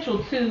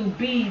potential to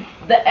be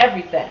the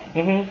everything.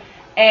 Mm-hmm.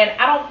 And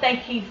I don't think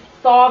he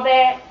saw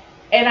that,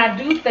 and I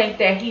do think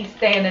that he's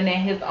standing in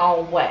his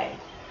own way.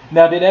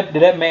 Now, did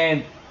that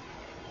man?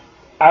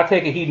 I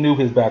take it he knew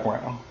his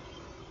background.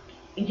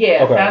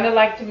 Yeah, okay. Sounded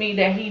like to me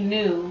that he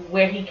knew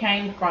where he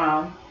came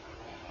from,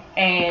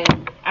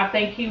 and I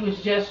think he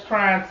was just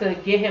trying to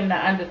get him to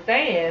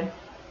understand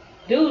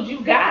dude,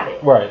 you got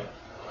it. Right.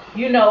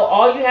 You know,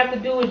 all you have to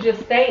do is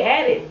just stay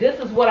at it. This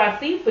is what I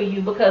see for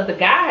you, because the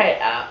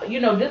guy,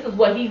 this is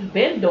what he's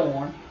been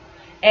doing.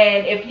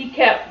 And if he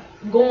kept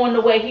going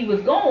the way he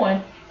was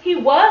going, he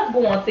was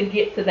going to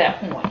get to that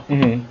point.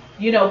 Mm-hmm.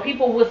 You know,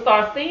 people would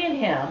start seeing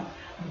him.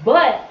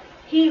 But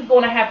he's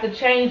going to have to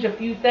change a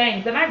few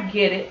things. And I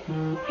get it.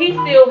 He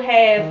still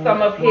has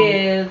some of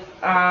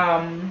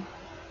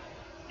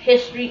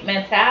his street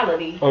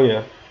mentality. Oh,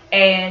 yeah.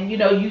 And,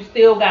 you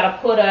still got to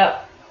put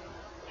up,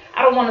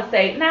 I don't want to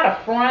say not a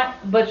front,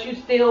 but you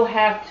still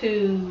have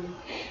to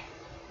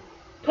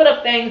put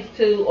up things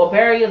or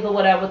barriers or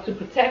whatever to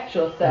protect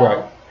yourself.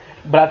 Right.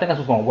 But I think that's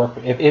what's going to work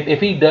for him. If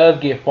he does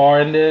get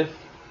far in this,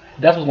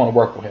 that's what's going to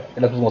work for him.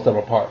 And that's what's going to set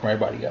him apart from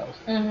everybody else.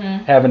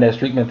 Mm-hmm. Having that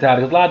street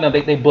mentality. Because a lot of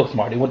them, they book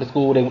smart. They went to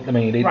school.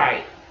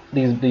 Right.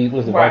 These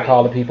white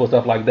collar people,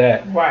 stuff like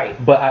that.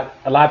 Right. But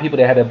a lot of people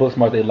that had that book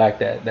smart, they like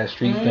that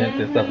street sense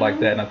and stuff like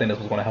that. And I think that's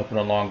what's going to help in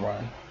the long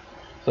run.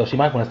 So she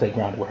might want to stay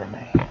grounded with her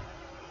man.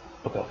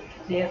 Okay.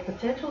 There's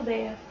potential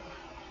there.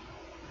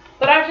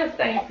 But I just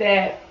think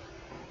that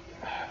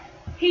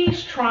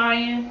he's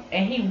trying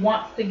and he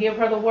wants to give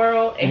her the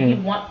world and he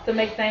wants to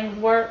make things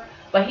work,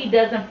 but he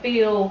doesn't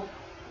feel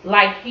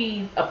like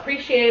he's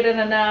appreciated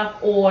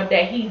enough or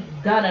that he's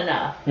done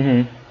enough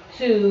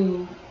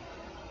to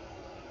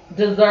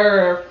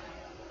deserve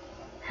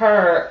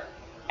her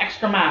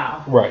extra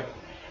mile. Right.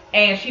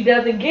 And she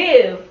doesn't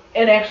give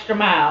an extra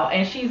mile,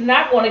 and she's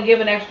not going to give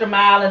an extra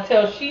mile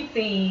until she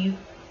sees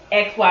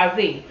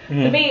XYZ.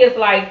 To me, it's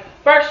like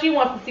first she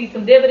wants to see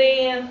some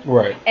dividends,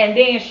 right, and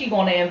then she's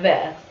going to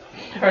invest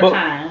her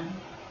time.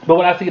 But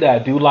what I see that I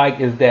do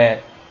like is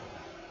that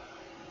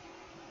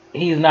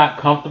he's not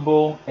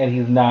comfortable and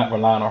he's not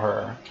relying on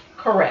her.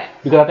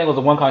 Correct. Because I think it was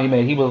the one comment he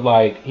made. He was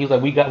like,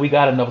 we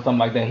got enough or something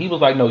like that. He was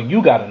like, no,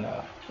 you got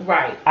enough.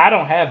 Right. I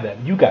don't have that.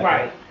 You got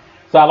right. that.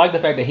 So I like the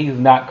fact that he's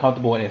not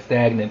comfortable and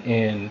stagnant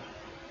in,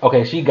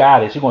 okay, she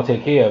got it. She's gonna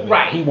take care of it.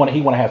 Right. He want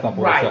to have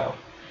something for himself.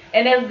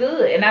 And that's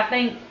good. And I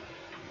think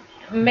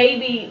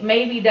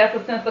maybe that's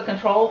a sense of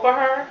control for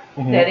her.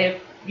 That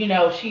if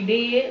she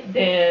did,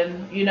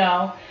 then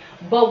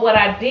But what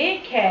I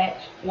did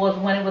catch was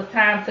when it was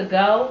time to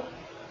go.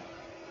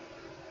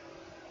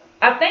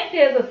 I think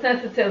there's a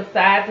sensitive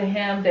side to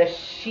him that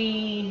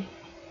she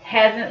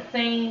hasn't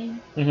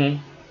seen.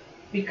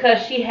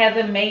 Because she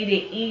hasn't made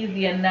it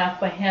easy enough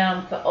for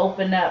him to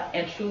open up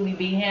and truly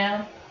be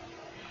him.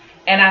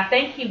 And I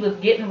think he was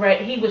getting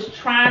ready. He was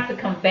trying to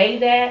convey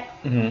that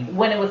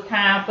when it was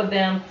time for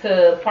them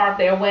to part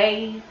their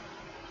ways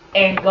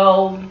and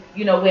go,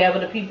 wherever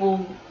the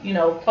people,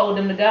 told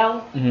them to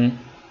go.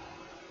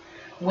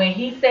 When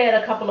he said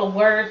a couple of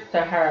words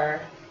to her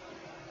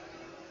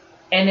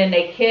and then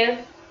they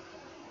kissed,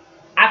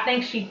 I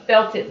think she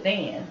felt it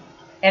then.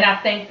 And I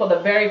think for the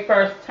very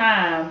first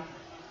time,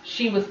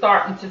 she was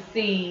starting to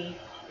see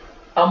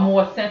a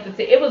more sensitive,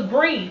 it was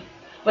brief,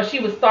 but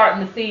she was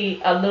starting to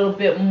see a little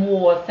bit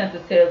more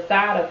sensitive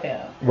side of him.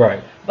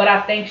 Right. But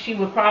I think she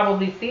would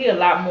probably see a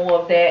lot more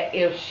of that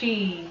if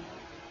she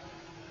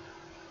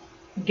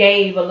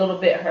gave a little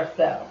bit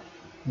herself.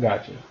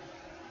 Gotcha.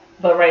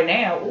 But right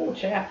now, ooh,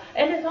 child,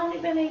 and it's only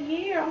been a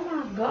year. Oh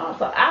my God!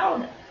 So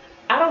I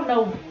don't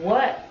know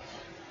what.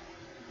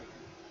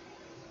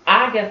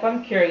 I guess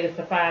I'm curious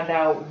to find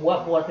out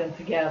what wasn't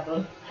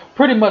together.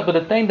 Pretty much, but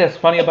the thing that's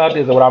funny about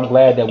this, and what I'm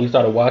glad that we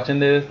started watching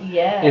this,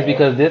 is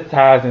because this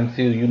ties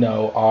into,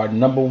 our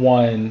number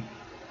one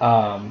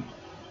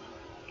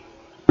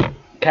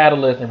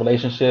catalyst in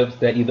relationships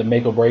that either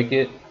make or break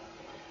it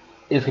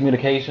is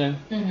communication.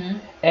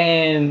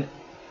 And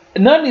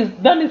none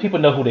of these people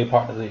know who their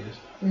partners is.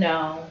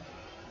 No.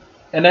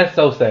 And that's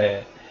so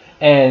sad.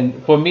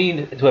 And for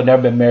me to have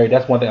never been married,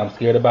 that's one thing I'm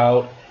scared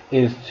about,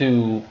 is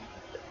to,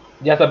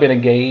 yes, I've been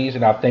engaged,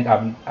 and I think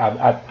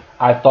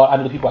I thought I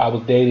knew the people I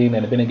was dating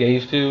and have been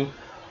engaged to,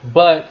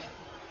 but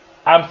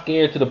I'm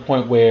scared to the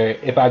point where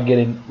if I get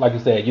in, like you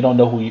said, you don't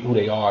know who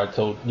they are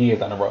until years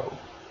down the road,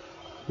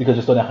 because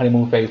you're still in that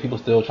honeymoon phase. People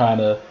still trying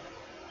to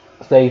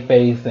save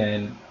face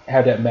and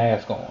have that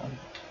mask on.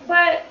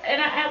 But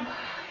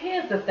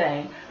here's the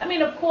thing. I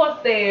mean, of course,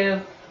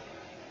 there's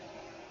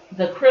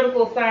the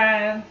critical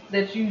signs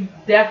that you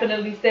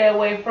definitely stay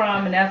away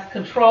from, and that's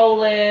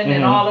controlling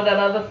and all of that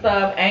other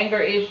stuff, anger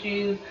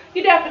issues.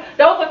 Those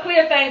are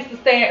clear things to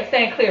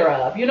stand clear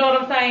of. You know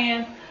what I'm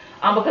saying?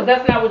 Because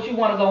that's not what you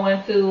want to go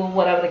into,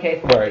 whatever the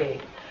case may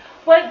be.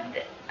 But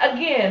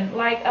again,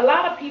 like a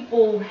lot of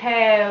people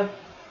have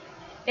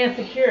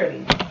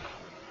insecurities.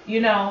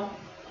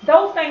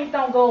 Those things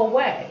don't go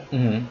away.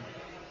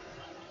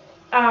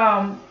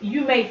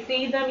 You may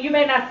see them. You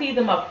may not see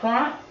them up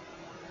front.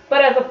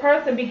 But as a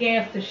person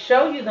begins to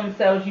show you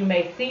themselves, you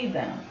may see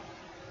them.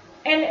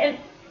 And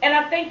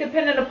I think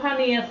depending upon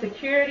the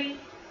insecurity,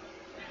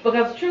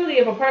 because truly,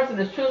 if a person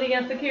is truly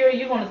insecure,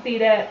 you're going to see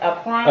that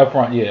up front. Up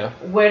front, yeah.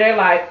 Where they're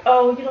like,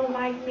 oh, you don't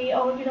like me.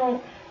 Oh, you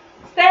don't.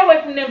 Stay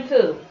away from them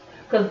too.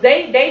 Because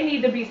they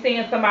need to be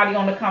seeing somebody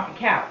on the comfy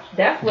couch.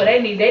 That's what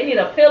they need. They need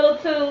a pillow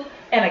too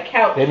and a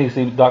couch. They need to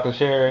see Dr.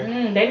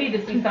 Sherry. They need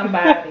to see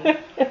somebody.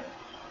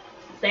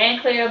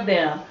 Stand clear of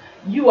them.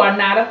 You are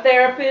not a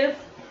therapist,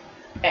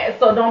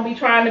 so don't be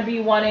trying to be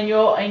one in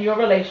your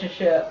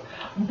relationship.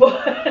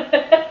 But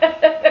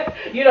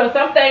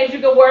some things you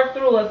can work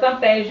through, and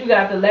some things you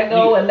got to let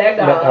go and let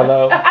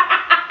go.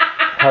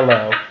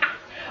 Hello.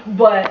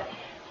 But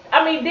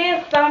I mean,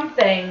 there's some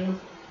things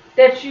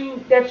that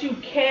you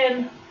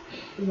can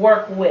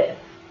work with.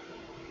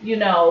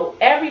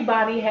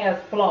 Everybody has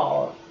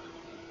flaws,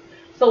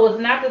 so it's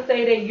not to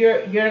say that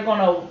you're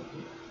gonna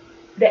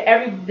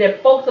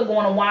that folks are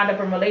going to wind up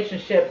in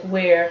relationships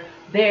where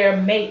their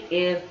mate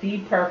is the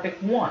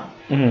perfect one,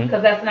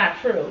 because that's not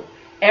true.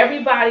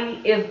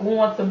 Everybody is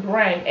going to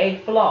bring a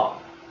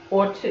flaw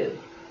or two,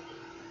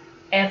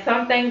 and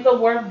some things are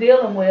worth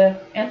dealing with,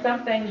 and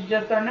some things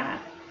just are not.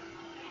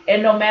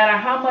 And no matter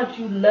how much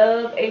you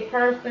love a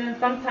person,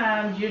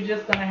 sometimes you're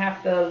just going to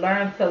have to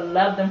learn to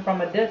love them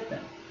from a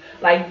distance.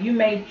 Like, you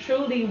may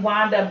truly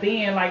wind up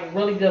being like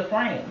really good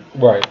friends.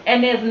 Right.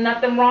 And there's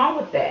nothing wrong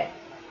with that.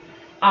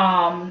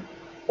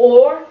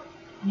 Or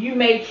you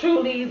may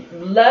truly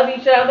love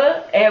each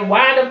other and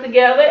wind up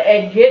together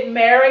and get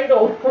married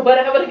or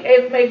whatever the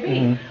case may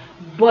be.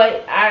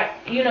 But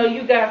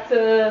you got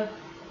to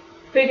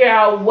figure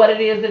out what it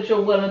is that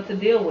you're willing to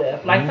deal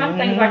with. Like, some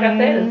things, like I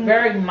said, is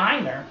very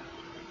minor.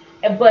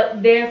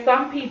 But there's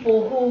some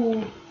people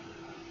who,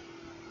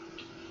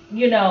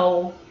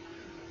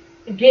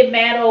 get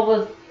mad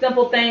over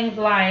simple things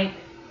like,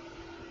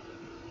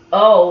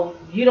 oh,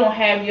 you don't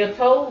have your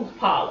toes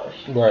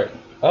polished. Right.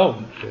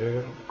 Oh,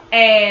 yeah.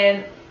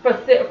 And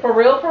for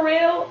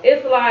real,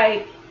 it's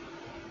like,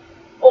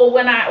 or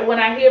when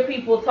I hear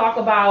people talk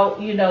about,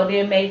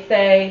 they may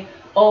say,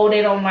 oh,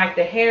 they don't like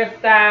the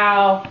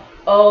hairstyle.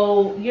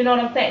 Oh, you know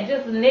what I'm saying?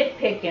 Just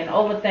nitpicking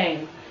over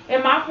things.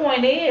 And my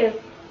point is,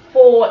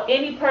 for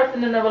any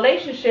person in a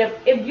relationship,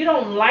 if you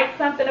don't like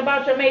something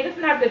about your mate, it's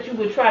not that you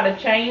would try to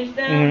change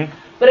them.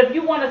 But if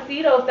you want to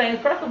see those things,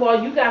 first of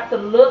all, you got to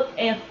look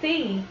and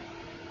see,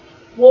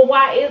 well,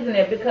 why isn't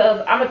it?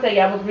 Because I'm going to tell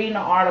you, I was reading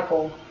an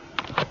article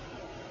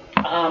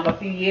a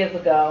few years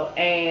ago,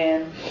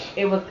 and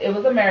it was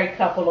a married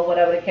couple or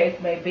whatever the case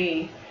may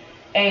be.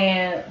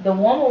 And the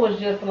woman was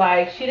just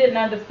like, she didn't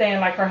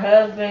understand, like, her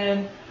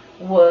husband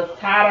was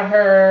tired of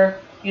her.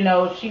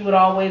 She would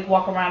always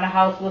walk around the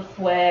house with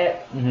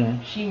sweats.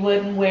 She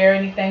wouldn't wear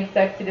anything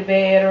sexy to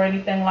bed or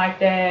anything like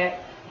that.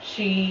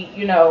 She,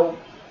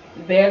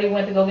 barely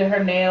went to go get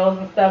her nails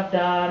and stuff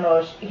done,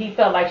 or he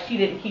felt like she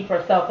didn't keep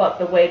herself up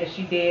the way that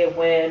she did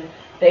when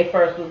they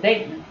first was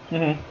dating.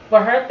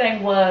 But her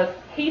thing was,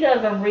 he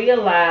doesn't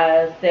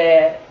realize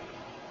that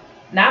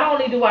not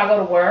only do I go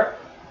to work,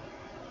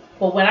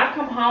 but when I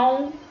come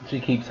home, she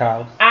keeps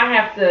house. I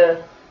have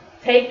to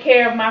take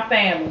care of my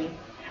family.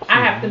 I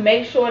have to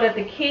make sure that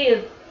the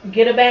kids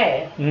get a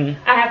bath.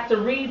 I have to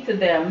read to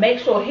them, make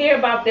sure, hear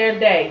about their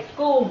day,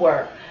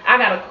 schoolwork. I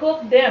got to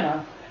cook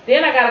dinner.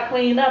 Then I got to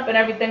clean up and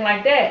everything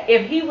like that.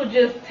 If he would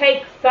just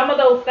take some of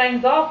those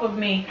things off of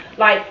me,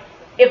 like,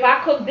 if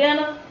I cook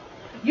dinner,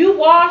 you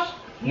wash,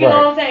 you know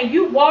what I'm saying?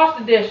 You wash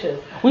the dishes.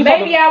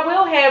 Maybe I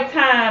will have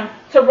time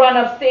to run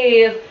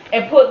upstairs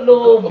and put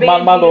little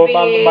my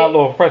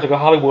little Fresh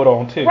Hollywood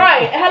on too.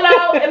 Right,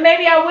 hello, and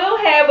maybe I will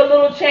have a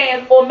little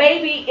chance, or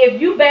maybe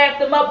if you bath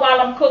them up while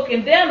I'm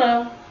cooking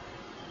dinner,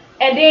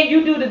 and then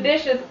you do the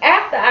dishes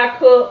after I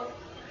cook,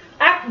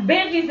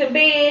 Benji's in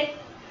bed,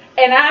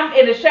 and I'm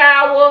in the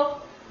shower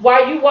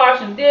while you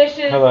washing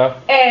dishes,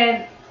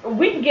 and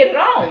we can get it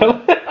on,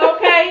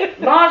 okay?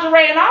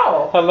 Lingerie and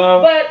all.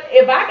 Hello. But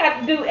if I got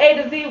to do A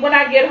to Z when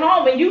I get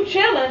home and you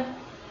chilling,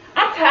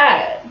 I'm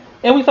tired.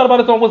 And we talked about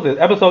this on, what's this,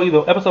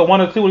 episode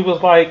 1 or 2, he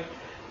was like,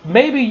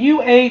 maybe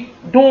you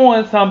ain't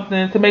doing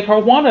something to make her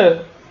want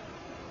to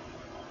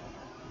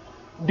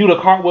do the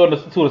cartwheel to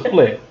the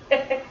split.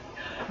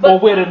 Or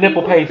wear the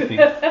nipple pasties.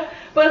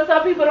 But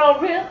some people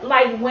don't realize,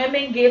 like,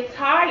 women get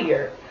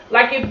tired.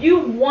 Like, if you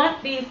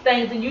want these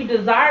things and you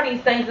desire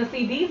these things, and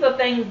see, these are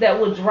things that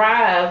will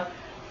drive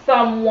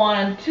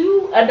someone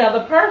to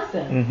another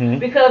person.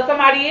 Because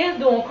somebody is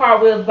doing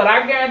cartwheels, but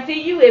I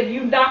guarantee you, if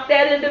you knock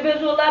that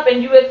individual up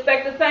and you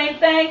expect the same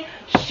thing,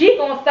 she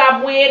gonna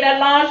stop wearing that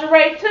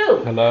lingerie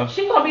too. Hello.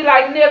 She gonna be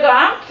like, nigga,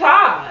 I'm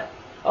tired.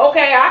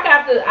 Okay, I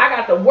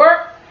got to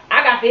work.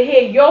 I got to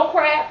hit your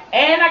crap,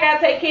 and I got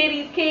to take care of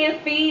these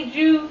kids, feed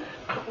you,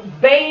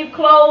 bathe,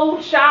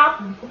 clothes,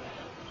 shop.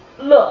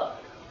 Look,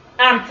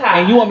 I'm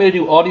tired. And you want me to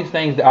do all these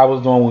things that I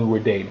was doing when we were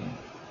dating?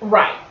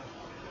 Right.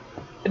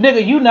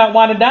 Nigga, you not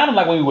winding down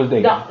like when we was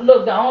dating.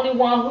 Look, the only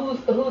one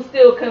who's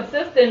still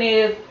consistent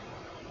is,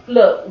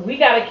 look, we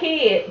got a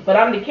kid, but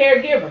I'm the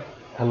caregiver.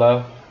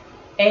 Hello.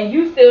 And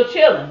you still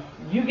chilling.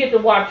 You get to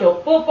watch your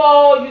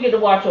football, you get to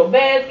watch your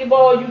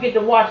basketball, you get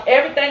to watch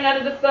everything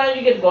under the sun,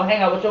 you get to go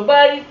hang out with your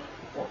buddies.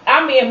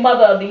 I'm in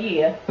Mother of the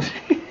Year.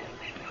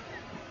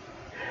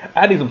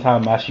 I need some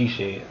time in my she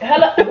shed.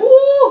 Hello.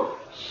 Ooh,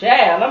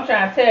 child, I'm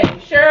trying to tell you,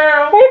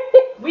 Cheryl,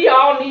 we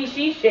all need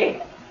she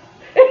shed.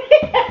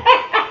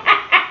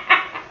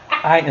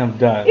 I am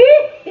done.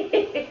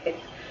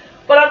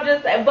 But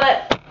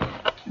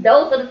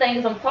those are the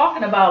things I'm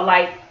talking about.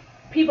 Like,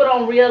 people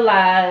don't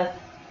realize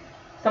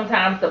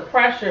sometimes the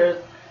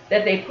pressures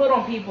that they put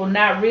on people,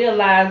 not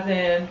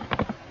realizing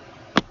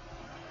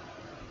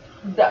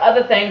the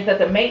other things that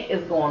the mate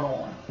is going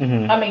on.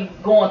 Mm-hmm. I mean,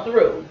 going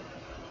through.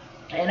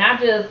 And I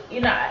just,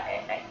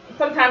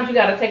 sometimes you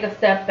got to take a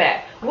step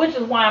back, which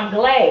is why I'm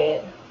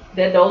glad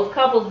that those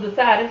couples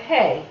decided,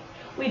 hey,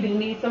 we do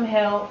need some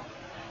help.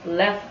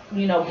 Let's,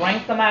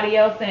 bring somebody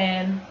else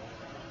in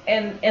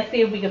and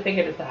see if we can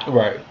figure this out.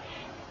 Right.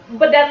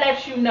 But that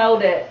lets you know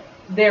that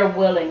they're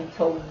willing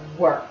to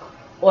work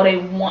or they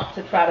want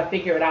to try to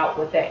figure it out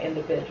with that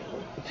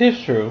individual. It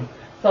is true.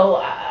 So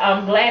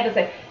I'm glad to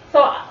say.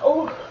 So,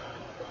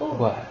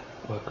 What?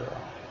 What, girl?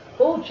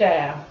 Oh,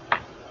 child.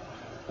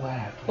 What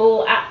happened?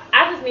 Oh,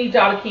 I just need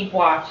y'all to keep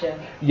watching.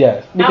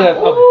 Yes, because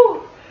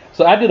okay,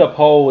 so I did a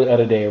poll the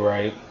other day,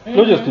 right? It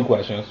was just 2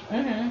 questions,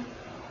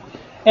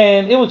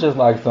 and it was just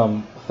like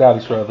some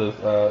Sally Struthers,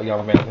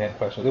 Young Van Zandt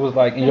questions. It was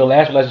like, in your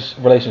last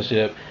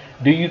relationship,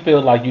 do you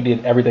feel like you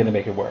did everything to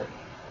make it work?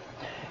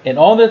 And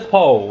on this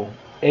poll,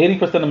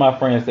 80% of my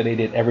friends said they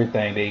did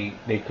everything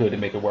they could to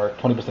make it work.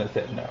 20%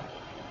 said no.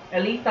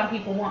 At least some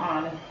people were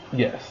honest.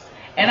 Yes.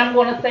 And I'm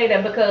going to say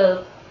that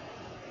because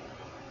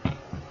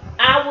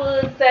I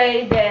would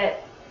say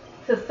that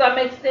to some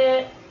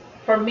extent,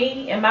 for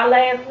me, in my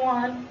last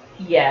one,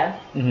 yes.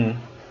 Mm-hmm.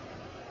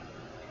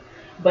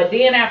 But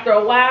then after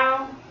a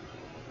while,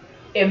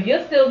 if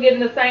you're still getting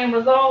the same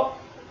result,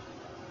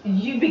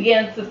 you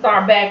begin to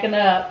start backing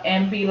up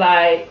and be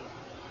like,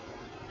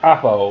 I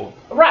fold.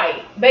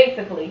 Right,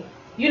 basically.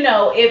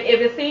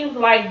 If it seems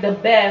like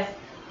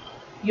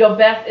your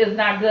best is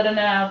not good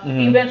enough,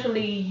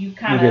 eventually you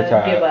kind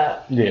of give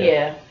up.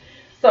 Yeah.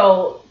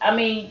 So, I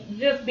mean,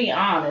 just be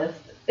honest.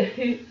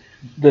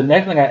 The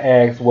next thing I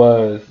asked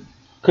was,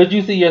 could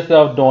you see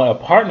yourself doing a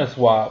partner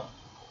swap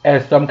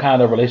as some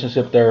kind of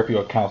relationship therapy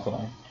or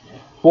counseling?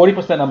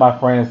 40% of my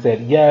friends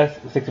said yes,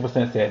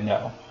 60% said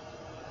no.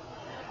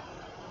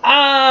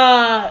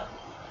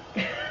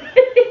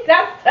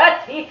 That's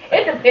touchy.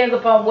 It depends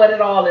upon what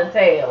it all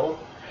entails.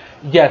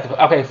 Yes.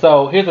 Okay,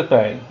 so here's the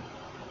thing.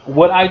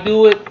 Would I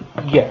do it?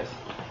 Yes.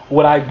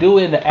 Would I do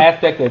it in the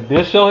aspect that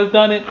this show has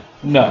done it?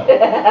 No.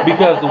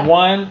 Because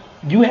one,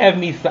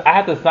 I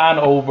have to sign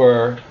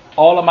over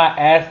all of my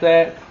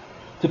assets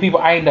to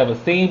people I ain't never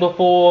seen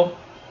before.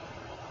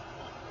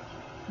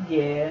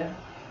 Yeah.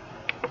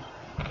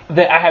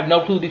 That I have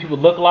no clue what these people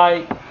look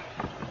like.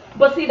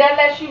 But see, that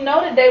lets you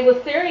know that they were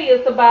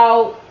serious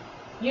about,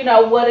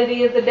 what it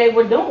is that they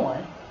were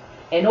doing.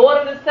 In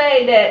order to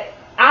say that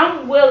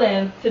I'm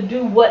willing to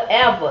do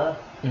whatever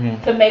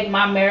to make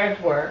my marriage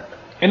work.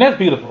 And that's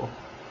beautiful.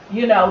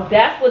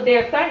 That's what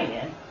they're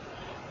saying.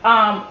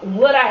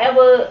 Would I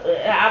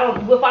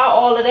ever, without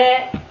all of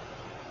that,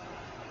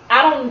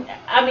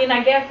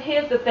 I guess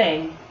here's the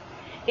thing.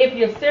 If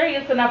you're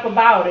serious enough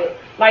about it,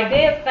 like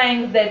there's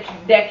things that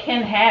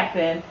can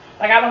happen.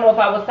 Like I don't know if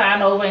I would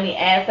sign over any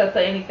assets or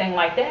anything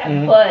like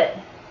that, but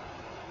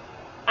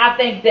I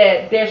think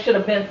that there should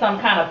have been some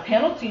kind of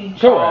penalty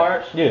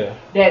charge. Yeah.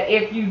 That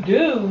if you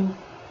do,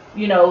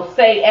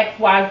 say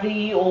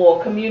XYZ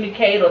or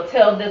communicate or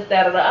tell this,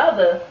 that, or the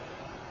other,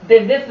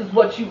 then this is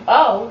what you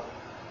owe.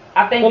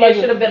 I think there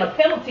should have been a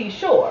penalty,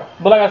 sure.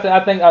 But like I said,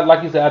 I think,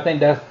 like you said, I think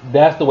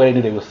that's the way they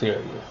knew they were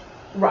serious.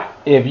 Right.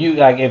 Because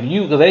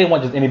they didn't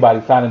want just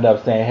anybody signing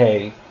up saying,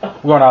 "Hey,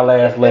 we're on our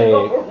last leg.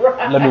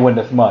 Right. Let me win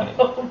this money."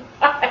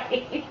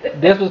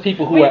 Right. This was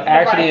people who are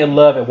actually in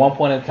love at one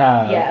point in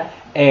time, yes,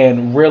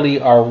 and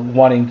really are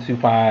wanting to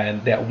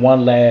find that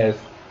one last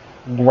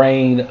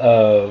grain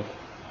of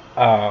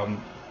what's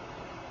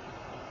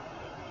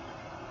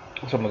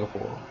I'm looking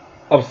for,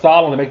 of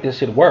solid to make this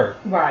shit work.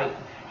 Right.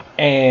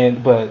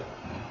 But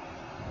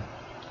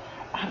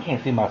I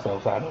can't see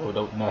myself signing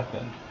over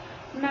nothing.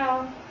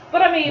 No.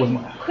 But I mean,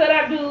 could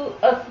I do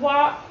a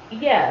swap?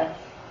 Yes.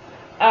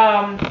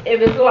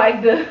 If it's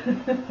like the,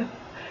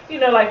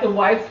 like the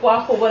wife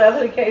swap or whatever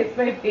the case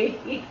may be.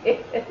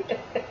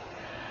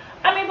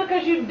 I mean,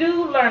 because you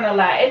do learn a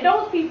lot. And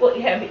those people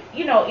have,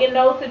 in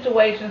those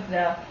situations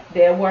now,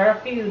 there were a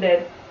few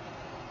that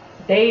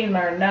they didn't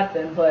learn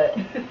nothing, but.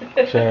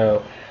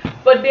 Child.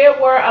 But there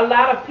were a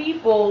lot of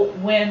people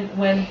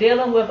when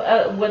dealing with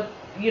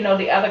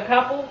the other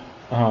couple,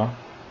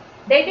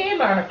 they did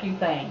learn a few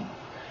things.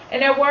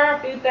 And there were a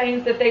few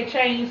things that they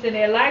changed in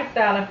their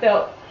lifestyle and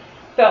felt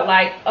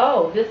like,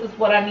 oh, this is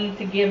what I need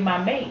to give my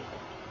mate.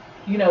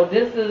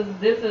 This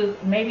is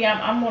maybe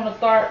I'm going to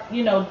start,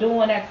 doing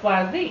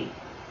XYZ.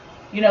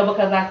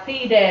 Because I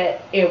see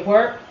that it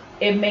works.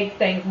 It makes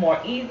things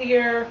more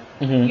easier.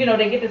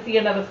 They get to see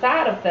another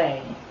side of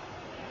things.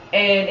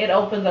 And it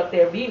opens up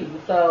their views.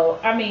 So,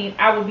 I mean,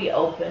 I would be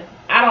open.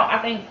 I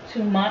think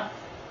 2 months,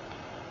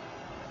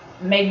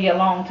 maybe a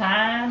long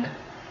time.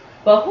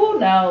 But who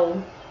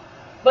knows?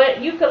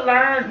 But you could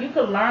learn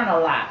a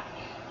lot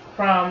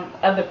from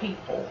other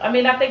people. I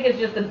mean, I think it's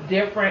just a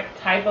different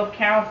type of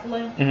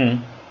counseling.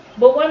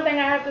 But one thing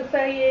I have to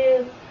say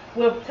is,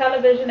 with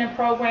television and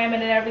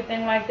programming and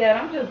everything like that,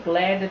 I'm just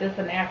glad that it's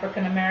an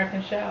African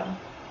American show.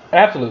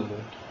 Absolutely.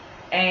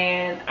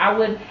 And I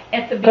would,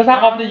 and to be because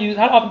how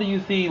often do you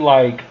see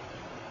like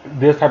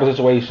this type of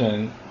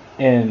situation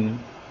in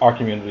our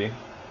community,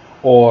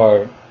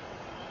 or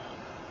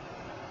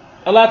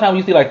a lot of times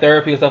you see like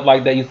therapy and stuff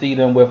like that. You see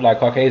them with like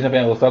Caucasian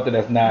family or something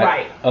that's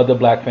not of the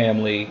black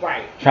family,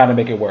 trying to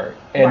make it work.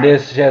 And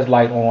this sheds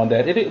light on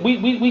that.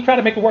 We try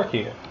to make it work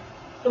here.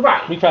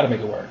 Right. We try to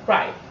make it work.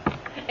 Right.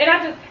 And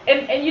I just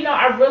and you know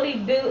I really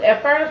do.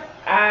 At first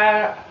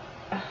I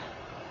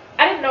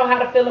didn't know how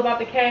to feel about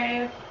the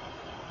cast.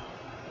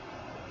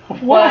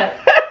 What?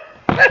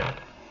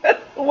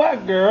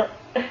 What, girl?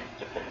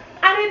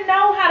 I didn't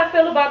know how to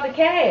feel about the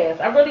cast.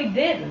 I really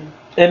didn't.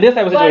 In this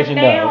type of situation,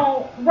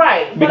 no.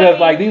 Right. Because I mean,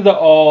 like these are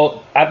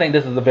all. I think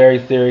this is a very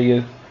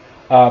serious.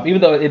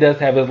 Even though it does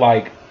have its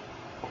like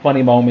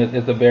funny moments,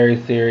 it's a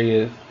very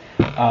serious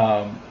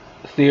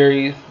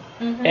series.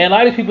 Mm-hmm. And a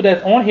lot of these people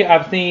that's on here,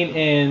 I've seen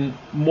in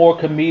more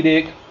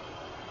comedic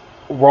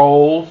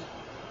roles,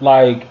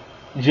 like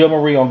Jill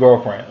Marie on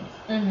Girlfriends.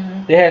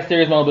 Mm-hmm. They had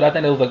serious moments, but I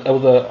think it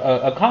was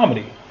a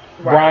comedy.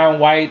 Right. Brian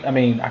White. I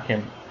mean, I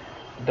can't.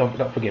 Don't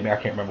forget me. I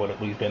can't remember what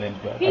he's been in.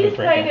 But he's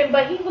played it,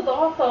 but he was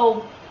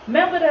also.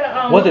 Remember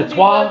the was it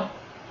Twa?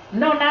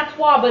 No, not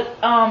Twa, but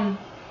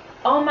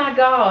oh my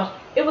gosh,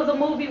 it was a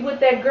movie with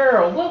that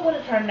girl. What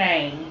is her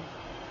name?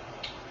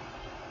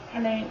 Her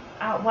name.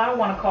 I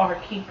want to call her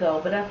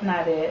Kiko, but that's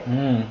not it.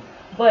 Mm.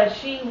 But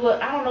she was.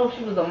 I don't know if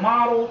she was a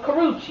model.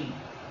 Karuchi.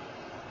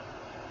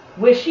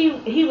 Where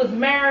he was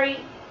married,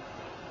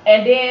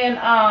 and then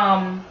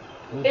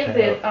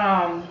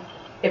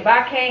If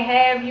I Can't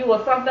Have You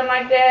or something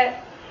like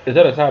that? Is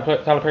that a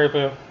Tyler Perry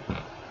film?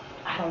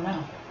 I don't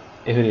know.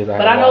 If it is,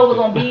 I know it was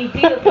on BET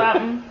or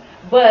something.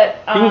 But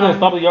he was in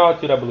Stumble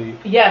Yard too, I believe.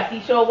 Yes, he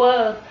sure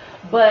was.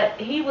 But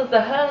he was the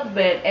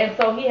husband, and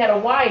so he had a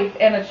wife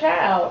and a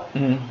child.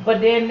 Mm-hmm. But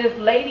then this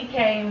lady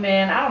came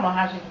in. I don't know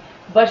how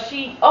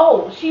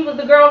she was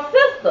the girl's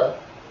sister.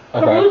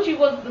 Okay. Karuchi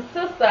was the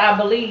sister, I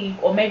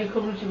believe, or maybe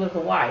Karuchi was the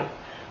wife.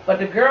 But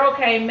the girl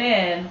came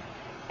in,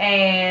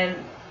 and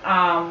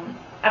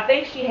I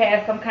think she might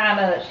have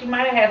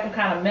had some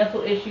kind of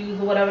mental issues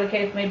or whatever the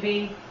case may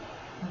be.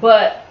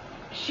 But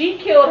she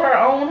killed her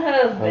own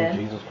husband.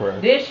 Oh, Jesus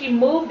Christ. Then she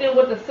moved in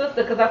with the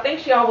sister because I think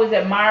she always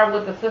admired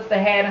what the sister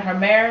had in her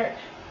marriage.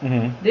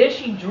 Mm-hmm. Then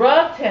she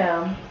drugged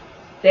him.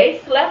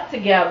 They slept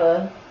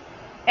together.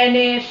 And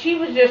then she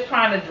was just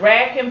trying to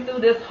drag him through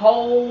this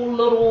whole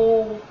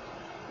little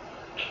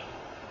thing.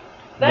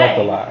 That's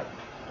a lot.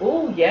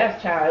 Ooh, yes,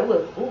 child.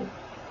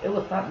 It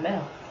was something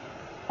else.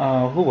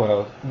 Who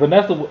else? I'm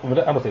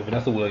gonna say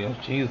Vanessa Williams.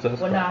 Jesus.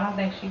 Well, no, I don't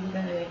think she was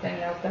in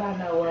anything else that I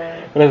know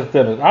of. Vanessa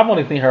Simmons. I've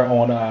only seen her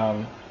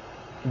on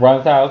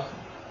Run's House.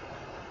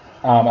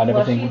 I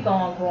never seen. Well, she's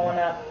on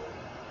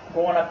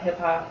Growing Up Hip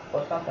Hop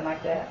or something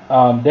like that.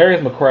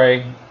 Darius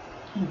McCray.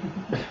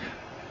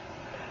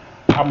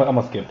 I'm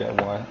gonna skip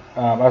that one.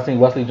 I've seen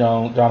Wesley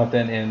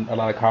Jonathan in a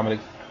lot of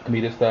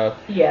comedic stuff.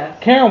 Yes.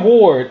 Karen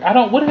Ward.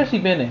 What has she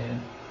been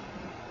in?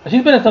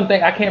 She's been in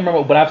something I can't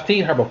remember, but I've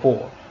seen her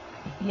before.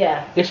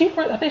 Yes. Is she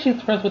friends? I think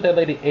she's friends with that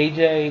lady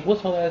AJ.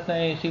 What's her last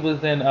name? She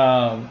was in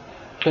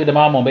played the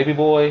mom on Baby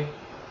Boy.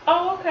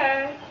 Oh,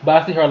 okay.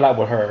 But I see her a lot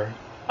with her.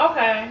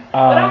 Okay.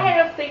 But I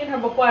have seen her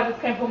before. I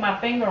just can't put my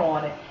finger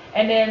on it.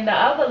 And then the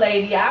other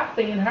lady, I've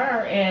seen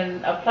her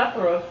in a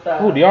plethora of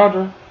stuff. Who,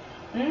 Deandra?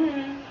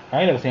 Mhm. I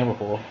ain't never seen her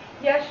before.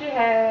 Yes, you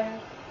have.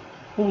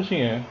 Who was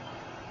she in?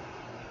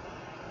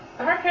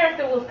 Her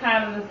character was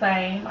kind of the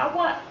same.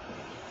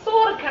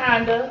 Sort of,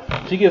 kind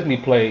of. She gives me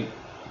play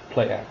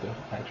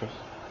actress.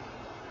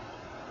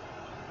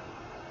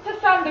 To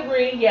some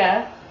degree,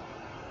 yes.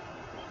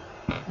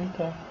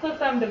 Okay. To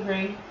some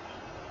degree.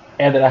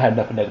 And then I had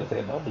nothing negative to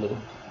say about Blue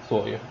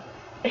Sawyer.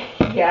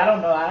 Yeah, I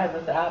don't know. I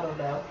don't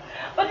know.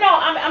 But no,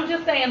 I'm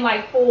just saying,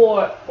 like,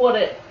 for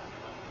the,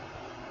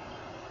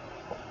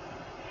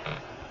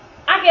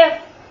 I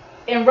guess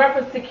in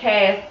reference to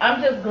cast,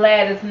 I'm just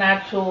glad it's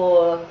not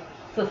your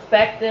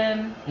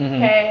suspecting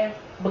cast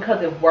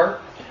because it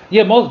works.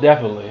 Yeah, most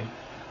definitely.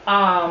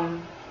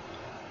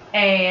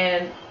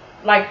 And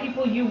like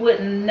people you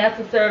wouldn't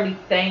necessarily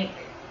think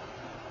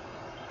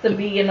to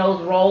be in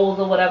those roles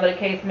or whatever the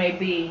case may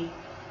be,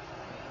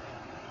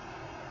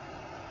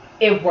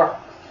 it works.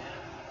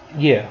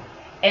 Yeah.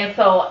 And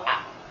so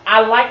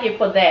I like it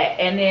for that.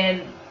 And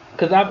then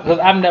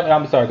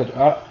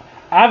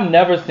I've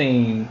never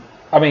seen.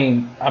 I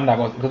mean, I'm not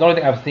going because the only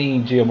thing I've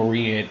seen Jill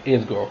Marie in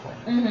is Girlfriend.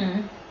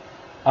 Mm-hmm.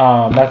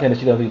 Not saying that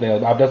she does anything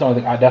else. That's the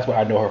only thing. That's where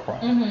I know her from.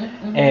 Mm-hmm,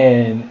 mm-hmm.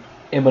 And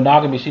in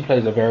Monogamy, she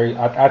plays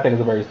I think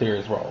it's a very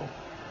serious role.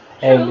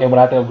 And when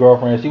I think of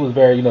Girlfriend, she was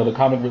very, the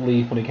comic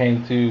relief when it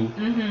came to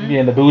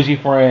being the bougie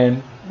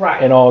friend,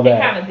 right, and all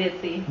that. Kind of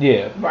ditzy.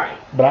 Yeah. Right.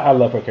 But I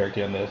love her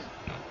character in this.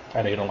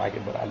 I know you don't like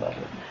it, but I love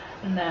it.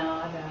 No,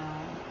 I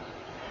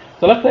don't.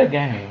 So let's play a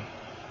game.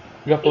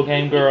 You up for a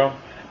game, girl?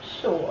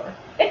 Sure.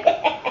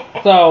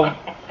 So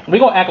we're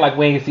gonna act like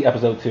we ain't see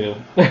episode 2.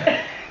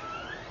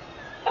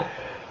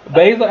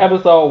 Based on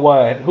episode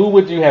 1, who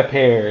would you have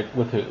paired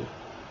with who?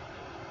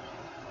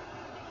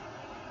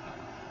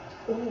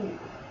 Ooh.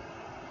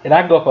 And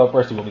I can go for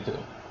first. You want me to?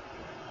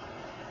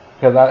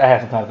 Because I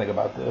had some time to think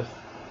about this.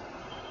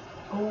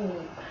 Oh,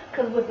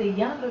 because with the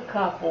younger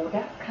couple,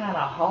 that's kind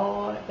of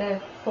hard.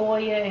 That's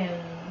Sawyer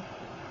and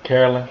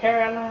Caroline.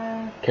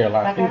 Caroline.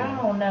 Caroline. Like,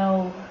 I don't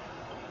know.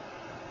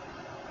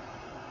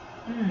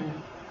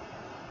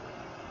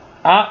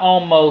 I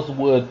almost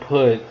would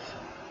put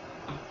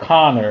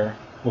Connor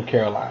with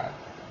Caroline.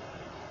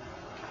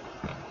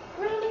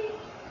 Really?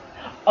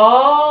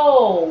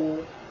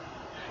 Oh,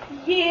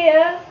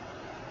 yeah.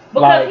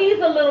 Because Like, he's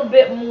a little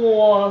bit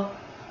more.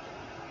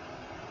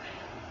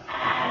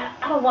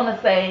 I don't want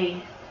to say.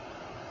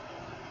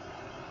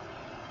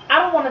 I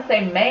don't want to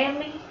say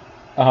manly.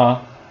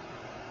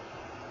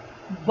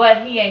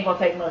 But he ain't gonna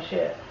take no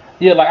shit.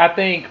 Yeah, like I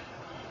think,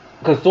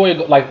 cause Sawyer,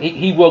 like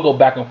he will go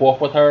back and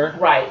forth with her.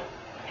 Right.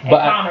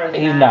 But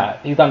he's not.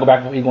 He's not going to go back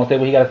and forth. He's going to say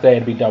what he got to say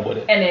and be done with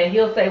it. And then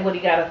he'll say what he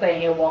got to say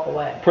and he'll walk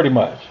away. Pretty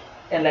much.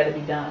 And let it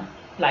be done.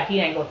 Like he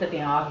ain't going to sit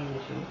there and argue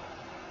with you.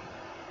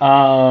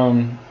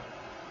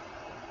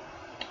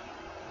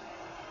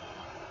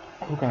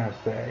 Who can I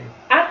say?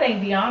 I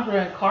think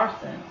Deandra and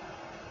Carson.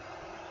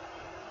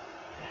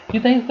 You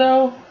think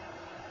so?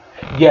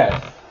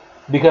 Yes.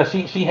 Because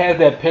she has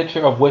that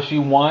picture of what she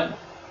wants.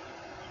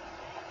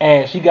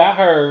 And she got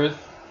hers.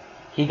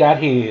 He got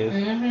his.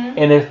 Mm-hmm.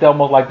 And it's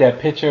almost like that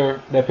picture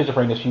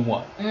frame that she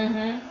wants.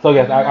 Mm-hmm. So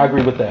yes, I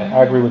agree with that. Mm-hmm.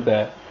 I agree with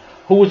that.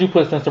 Who would you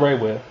put Sensei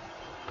with?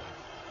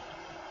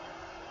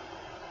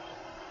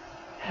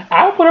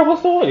 I would put her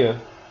with Sawyer.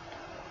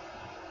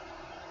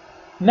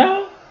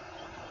 No?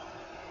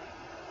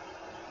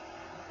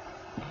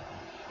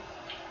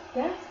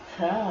 That's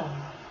tough.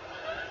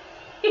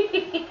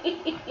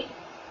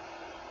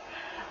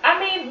 I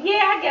mean,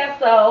 yeah, I guess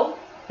so.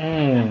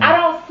 I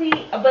don't see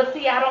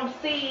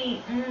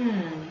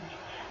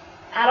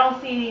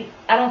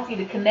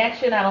the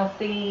connection. I don't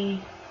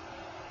see,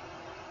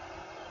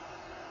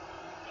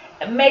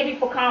 maybe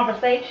for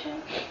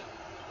conversation.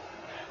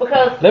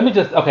 Because let me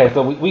just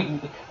so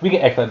we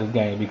can exit this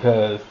game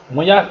because I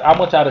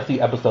want y'all to see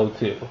episode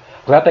 2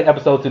 because I think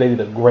episode 2 they did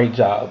a great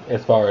job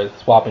as far as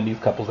swapping these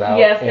couples out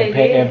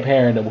and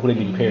pairing them with who they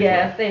can be paired with.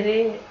 Yes, they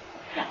did.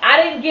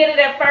 I didn't get it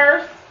at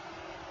first.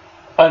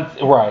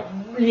 Right.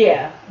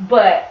 Yeah,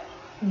 but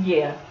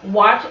yeah,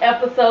 watch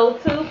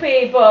episode 2,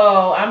 people.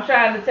 I'm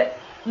trying to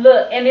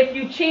look, and if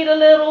you cheat a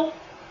little,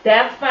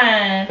 that's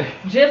fine.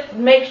 Just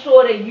make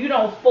sure that you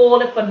don't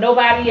spoil it for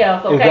nobody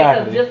else, okay?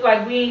 Because just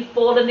like we ain't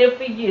spoiling it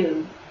for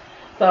you.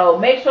 So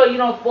make sure you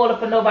don't spoil it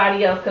for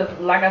nobody else because,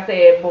 like I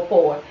said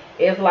before,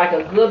 it's like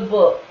a good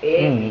book.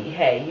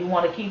 Hey, you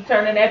want to keep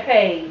turning that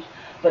page.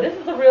 But this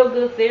is a real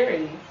good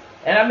series.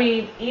 And I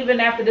mean, even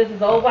after this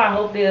is over, I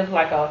hope there's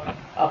like a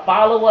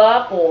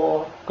follow-up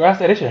or... Girl, I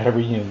said they should have a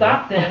reunion.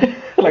 Something.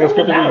 Like a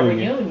scripted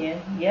reunion. A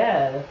reunion,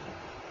 yes.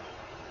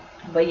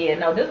 But yeah,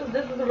 no, this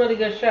is a really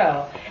good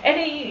show. And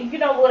then, you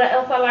know what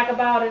else I like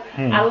about it?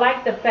 I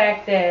like the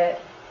fact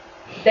that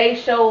they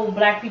show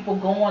black people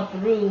going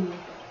through,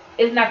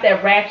 it's not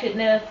that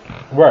ratchetness.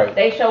 Right.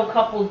 They show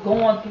couples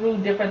going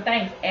through different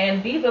things.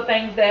 And these are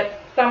things that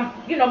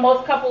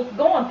most couples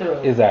going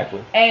through.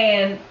 Exactly.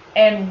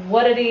 And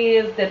what it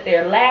is that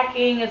they're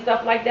lacking and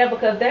stuff like that,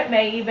 because that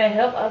may even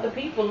help other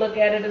people look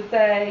at it and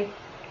say,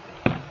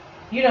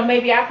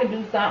 maybe I could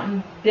do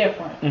something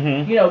different.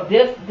 Mm-hmm.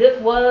 This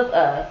was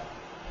us.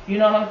 You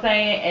know what I'm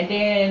saying? And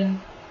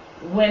then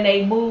when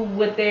they move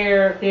with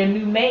their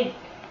new mate,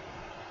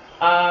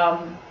 or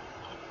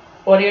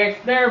their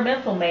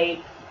experimental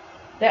mate,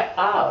 that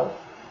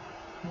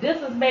this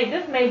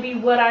may be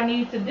what I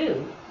need to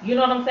do. You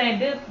know what I'm saying?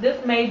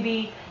 This may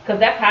be, because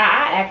that's how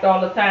I act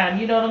all the time.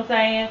 You know what I'm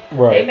saying?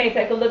 Right. They may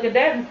take a look at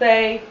that and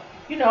say,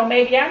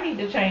 maybe I need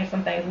to change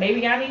some things.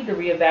 Maybe I need to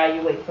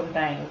reevaluate some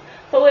things.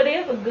 So it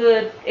is a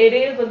good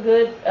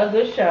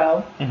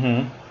show.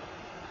 Mm-hmm.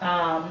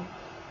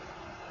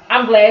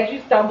 I'm glad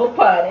you stumbled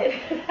upon it.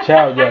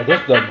 Child, yeah,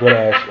 this is a good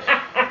ass.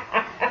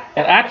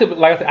 And I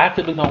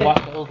typically don't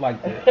watch shows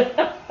like this.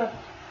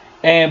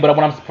 But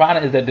what I'm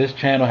finding is that this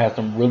channel has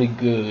some really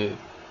good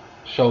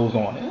shows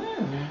on it.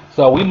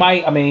 So we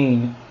might,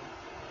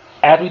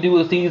 after we do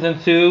a season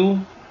 2,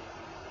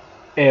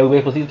 and we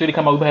wait for season 3 to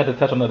come out, we might have to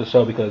touch on another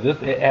show because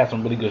it has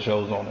some really good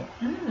shows on it.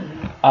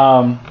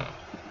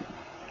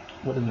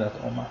 What is next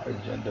on my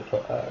agenda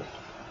for us?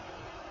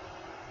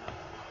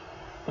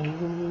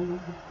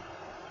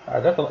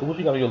 Alright, what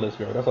you got on your list,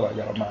 girl? That's all I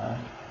got on mine.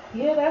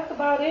 Yeah, that's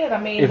about it.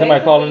 Is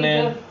somebody calling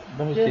in?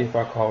 Let me see if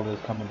our call is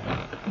coming in.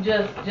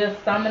 Just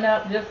summing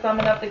up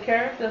the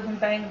characters and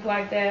things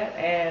like that,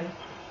 and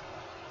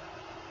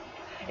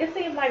it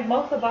seems like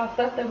most of our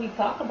stuff that we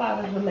talk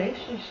about is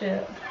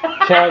relationships.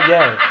 Child,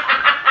 yes.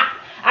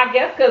 I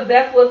guess because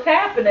that's what's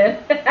happening.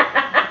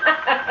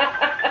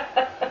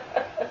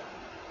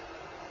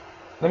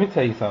 Let me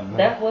tell you something.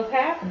 That's what's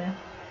happening.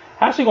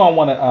 How's she gonna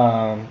want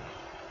to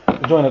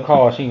join the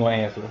call? She ain't gonna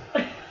answer.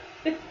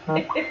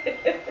 Huh?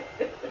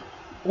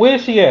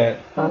 Where's she at?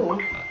 Ooh.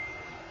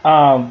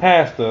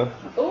 Pastor.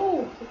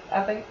 Ooh,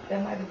 I think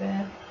that might have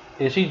been.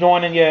 Is she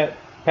joining yet,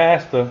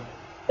 Pastor?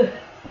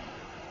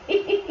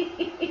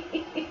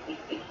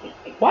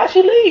 Why'd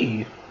she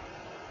leave?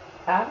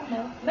 I don't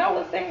know. No,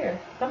 it's there.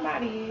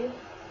 Somebody is.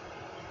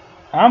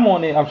 I'm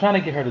on it. I'm trying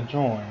to get her to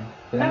join.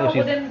 No,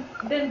 but then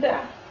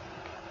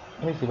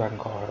let me see if I can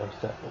call her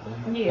separately.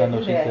 Yeah, I know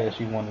she said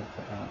she wanted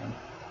to.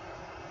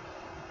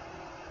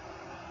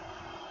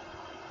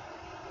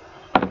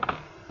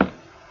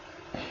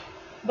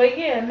 But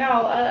yeah,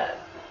 no.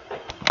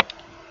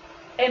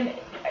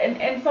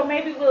 And so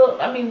maybe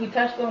we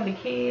touched on the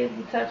kids.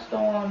 We touched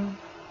on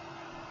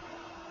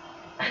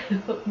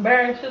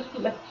marriages,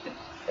 relationships.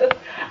 But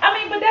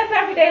that's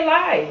everyday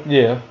life.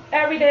 Yeah.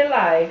 Everyday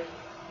life.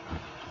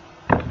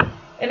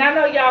 And I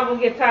know y'all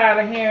gonna get tired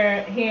of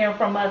hearing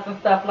from us and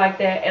stuff like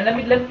that. And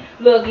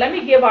let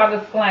me give our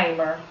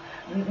disclaimer.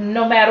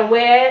 No matter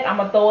what, I'm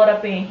gonna throw it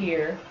up in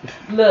here.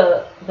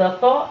 Look, the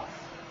thoughts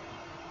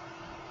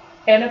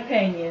and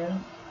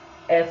opinions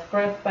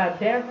expressed by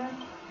Devren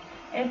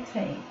and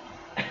Tynk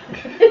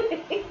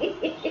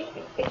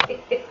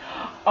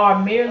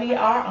are merely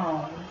our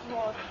own.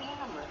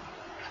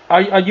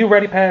 Are you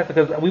ready, Pastor?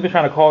 Because we've been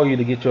trying to call you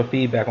to get your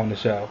feedback on the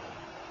show.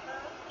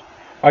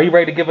 Are you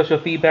ready to give us your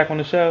feedback on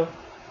the show?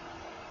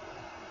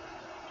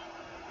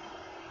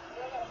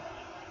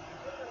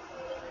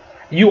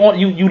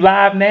 You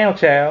live now,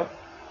 child.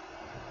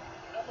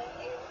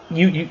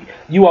 You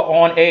are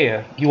on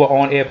air. You are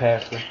on air,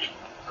 Pastor.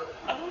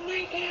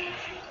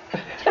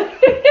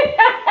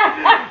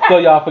 So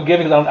y'all forgive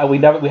me because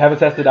we haven't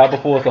tested it out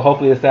before, so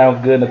hopefully it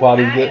sounds good and the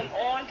quality is good. I am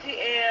on to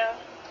air.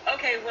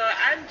 Okay, well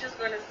I'm just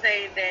gonna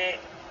say that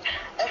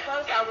at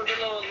first I was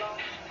a little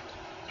lost.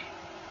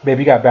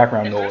 Baby, you got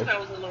background noise. At first I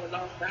was a little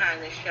lost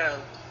behind the show,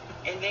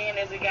 and then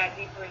as it got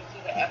deeper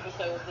into the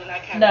episodes, then I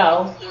kind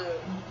of understood.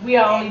 We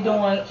are only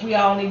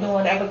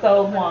doing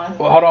episode 1.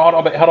 Well, hold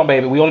on,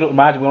 baby. We only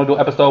do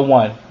episode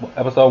 1.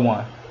 Episode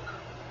 1.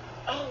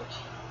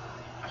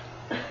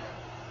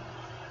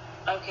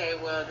 Okay,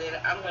 well then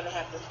I'm gonna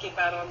have to skip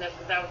out on this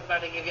because I was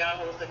about to give y'all a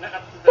whole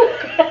synopsis.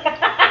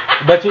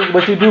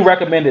 But you do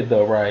recommend it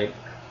though, right?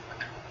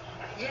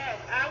 Yes,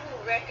 I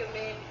would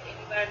recommend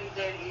anybody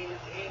that is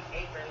in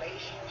a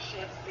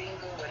relationship,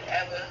 single,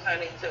 whatever,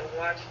 honey, to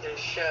watch this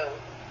show.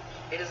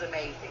 It is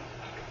amazing.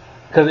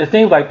 Because it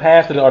seems like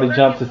Pastor already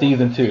jumped to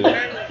season 2.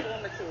 Very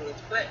informative,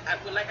 but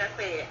like I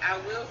said, I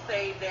will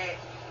say that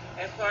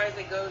as far as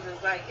it goes,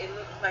 it's like it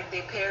looks like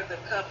they paired the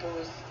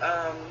couples.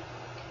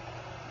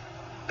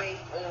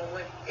 Based on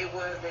what it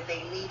was that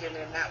they needed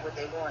and not what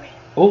they wanted.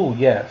 Oh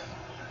yes.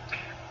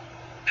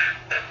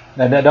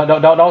 Now,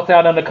 don't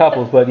sound on the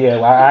couples, but yeah,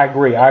 I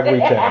agree,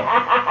 Chad.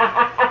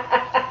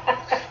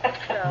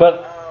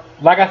 But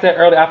like I said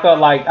earlier, I felt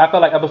like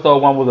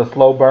episode 1 was a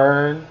slow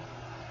burn,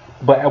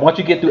 but once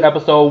you get through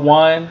episode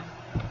 1,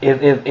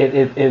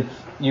 it's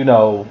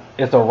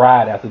it's a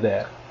ride after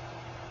that.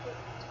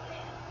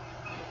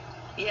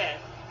 Yes.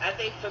 I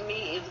think for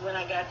me is when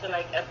I got to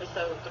like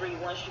episode 3,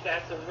 once you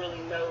got to really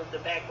know the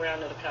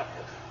background of the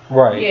couple.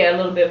 Right. Yeah, a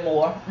little bit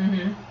more.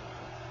 Mm-hmm.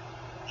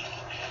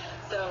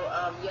 So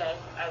yes,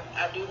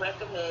 I do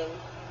recommend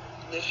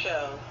the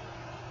show,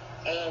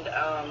 and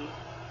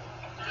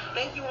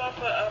thank you all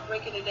for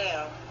breaking it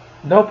down.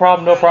 No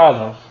problem.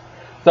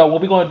 So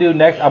what we're gonna do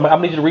next? I'm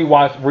gonna need you to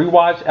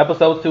rewatch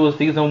episode 2 of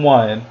season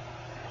 1,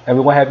 and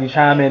we're gonna have you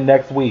chime in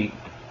next week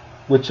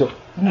with your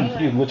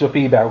with your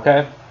feedback.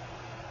 Okay.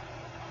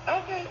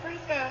 Okay, praise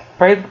God.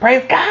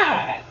 Praise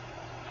God.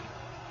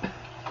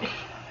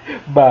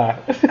 Bye.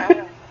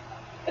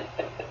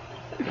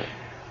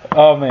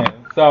 Oh man.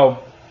 So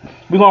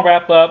we're gonna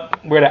wrap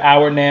up. We're at an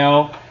hour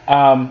now.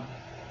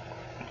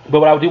 But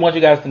what I do want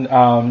you guys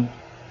to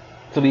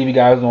leave you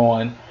guys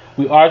on,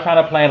 we are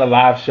trying to plan a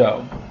live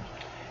show.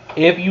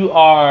 If you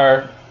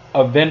are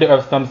a vendor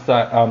of some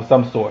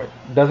sort,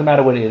 doesn't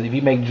matter what it is. If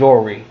you make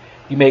jewelry,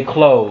 you make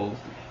clothes,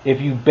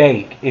 if you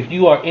bake, if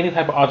you are any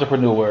type of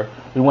entrepreneur,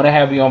 we want to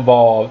have you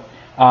involved.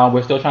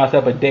 We're still trying to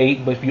set up a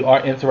date, but if you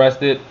are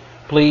interested,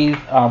 please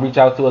reach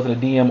out to us in a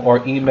DM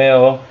or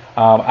email.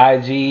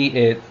 IG,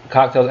 it's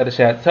cocktails at the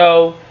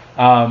chateau.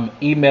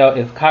 Email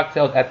is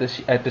cocktails at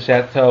the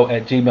chateau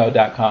at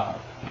gmail.com.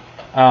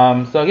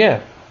 So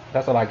yeah,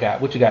 that's all I got.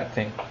 What you got,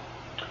 Tynk?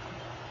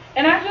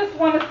 And I just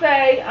want to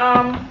say,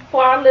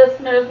 for our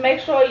listeners,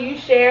 make sure you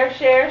share.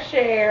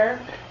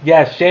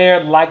 Yes,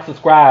 share, like,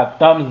 subscribe,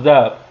 thumbs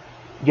up.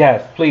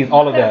 Yes, please,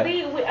 all of that.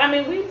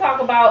 We talk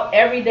about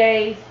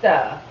everyday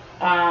stuff,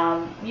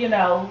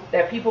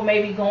 that people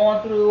may be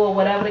going through or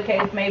whatever the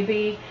case may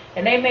be,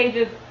 and we may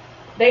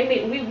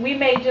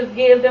just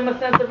give them a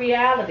sense of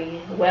reality,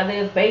 whether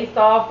it's based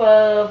off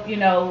of,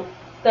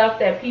 stuff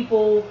that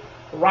people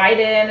write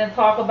in and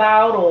talk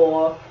about,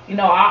 or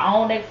our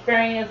own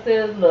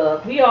experiences.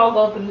 Look, we all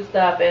go through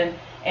stuff, and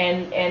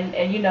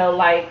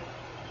like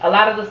a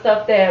lot of the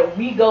stuff that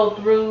we go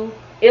through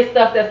is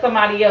stuff that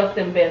somebody else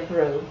has been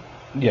through.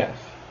 Yes.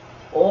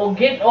 Or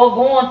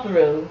going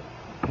through.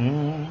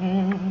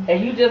 Mm-hmm.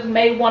 And you just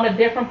may want a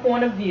different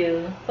point of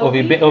view. So if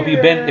you've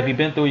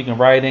been through, you can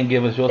write in,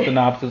 give us your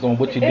synopsis on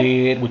what you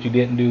did, what you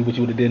didn't do, what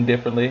you would have done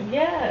differently.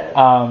 Yes.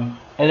 And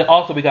then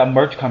also we got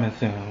merch coming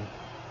soon.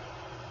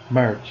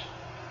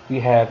 We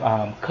have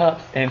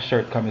cups and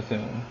shirts coming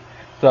soon.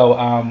 So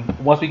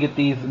once we get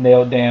these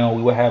nailed down,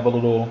 we will have a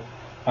little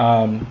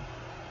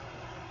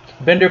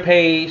vendor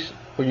page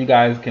where you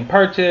guys can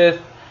purchase.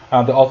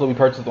 They'll also be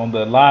purchased on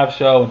the live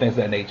show and things of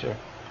that nature.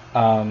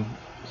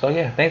 So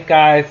yeah, thanks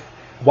guys.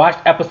 Watch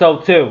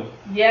episode 2.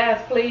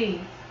 Yes, please.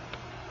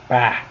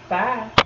 Bye. Bye.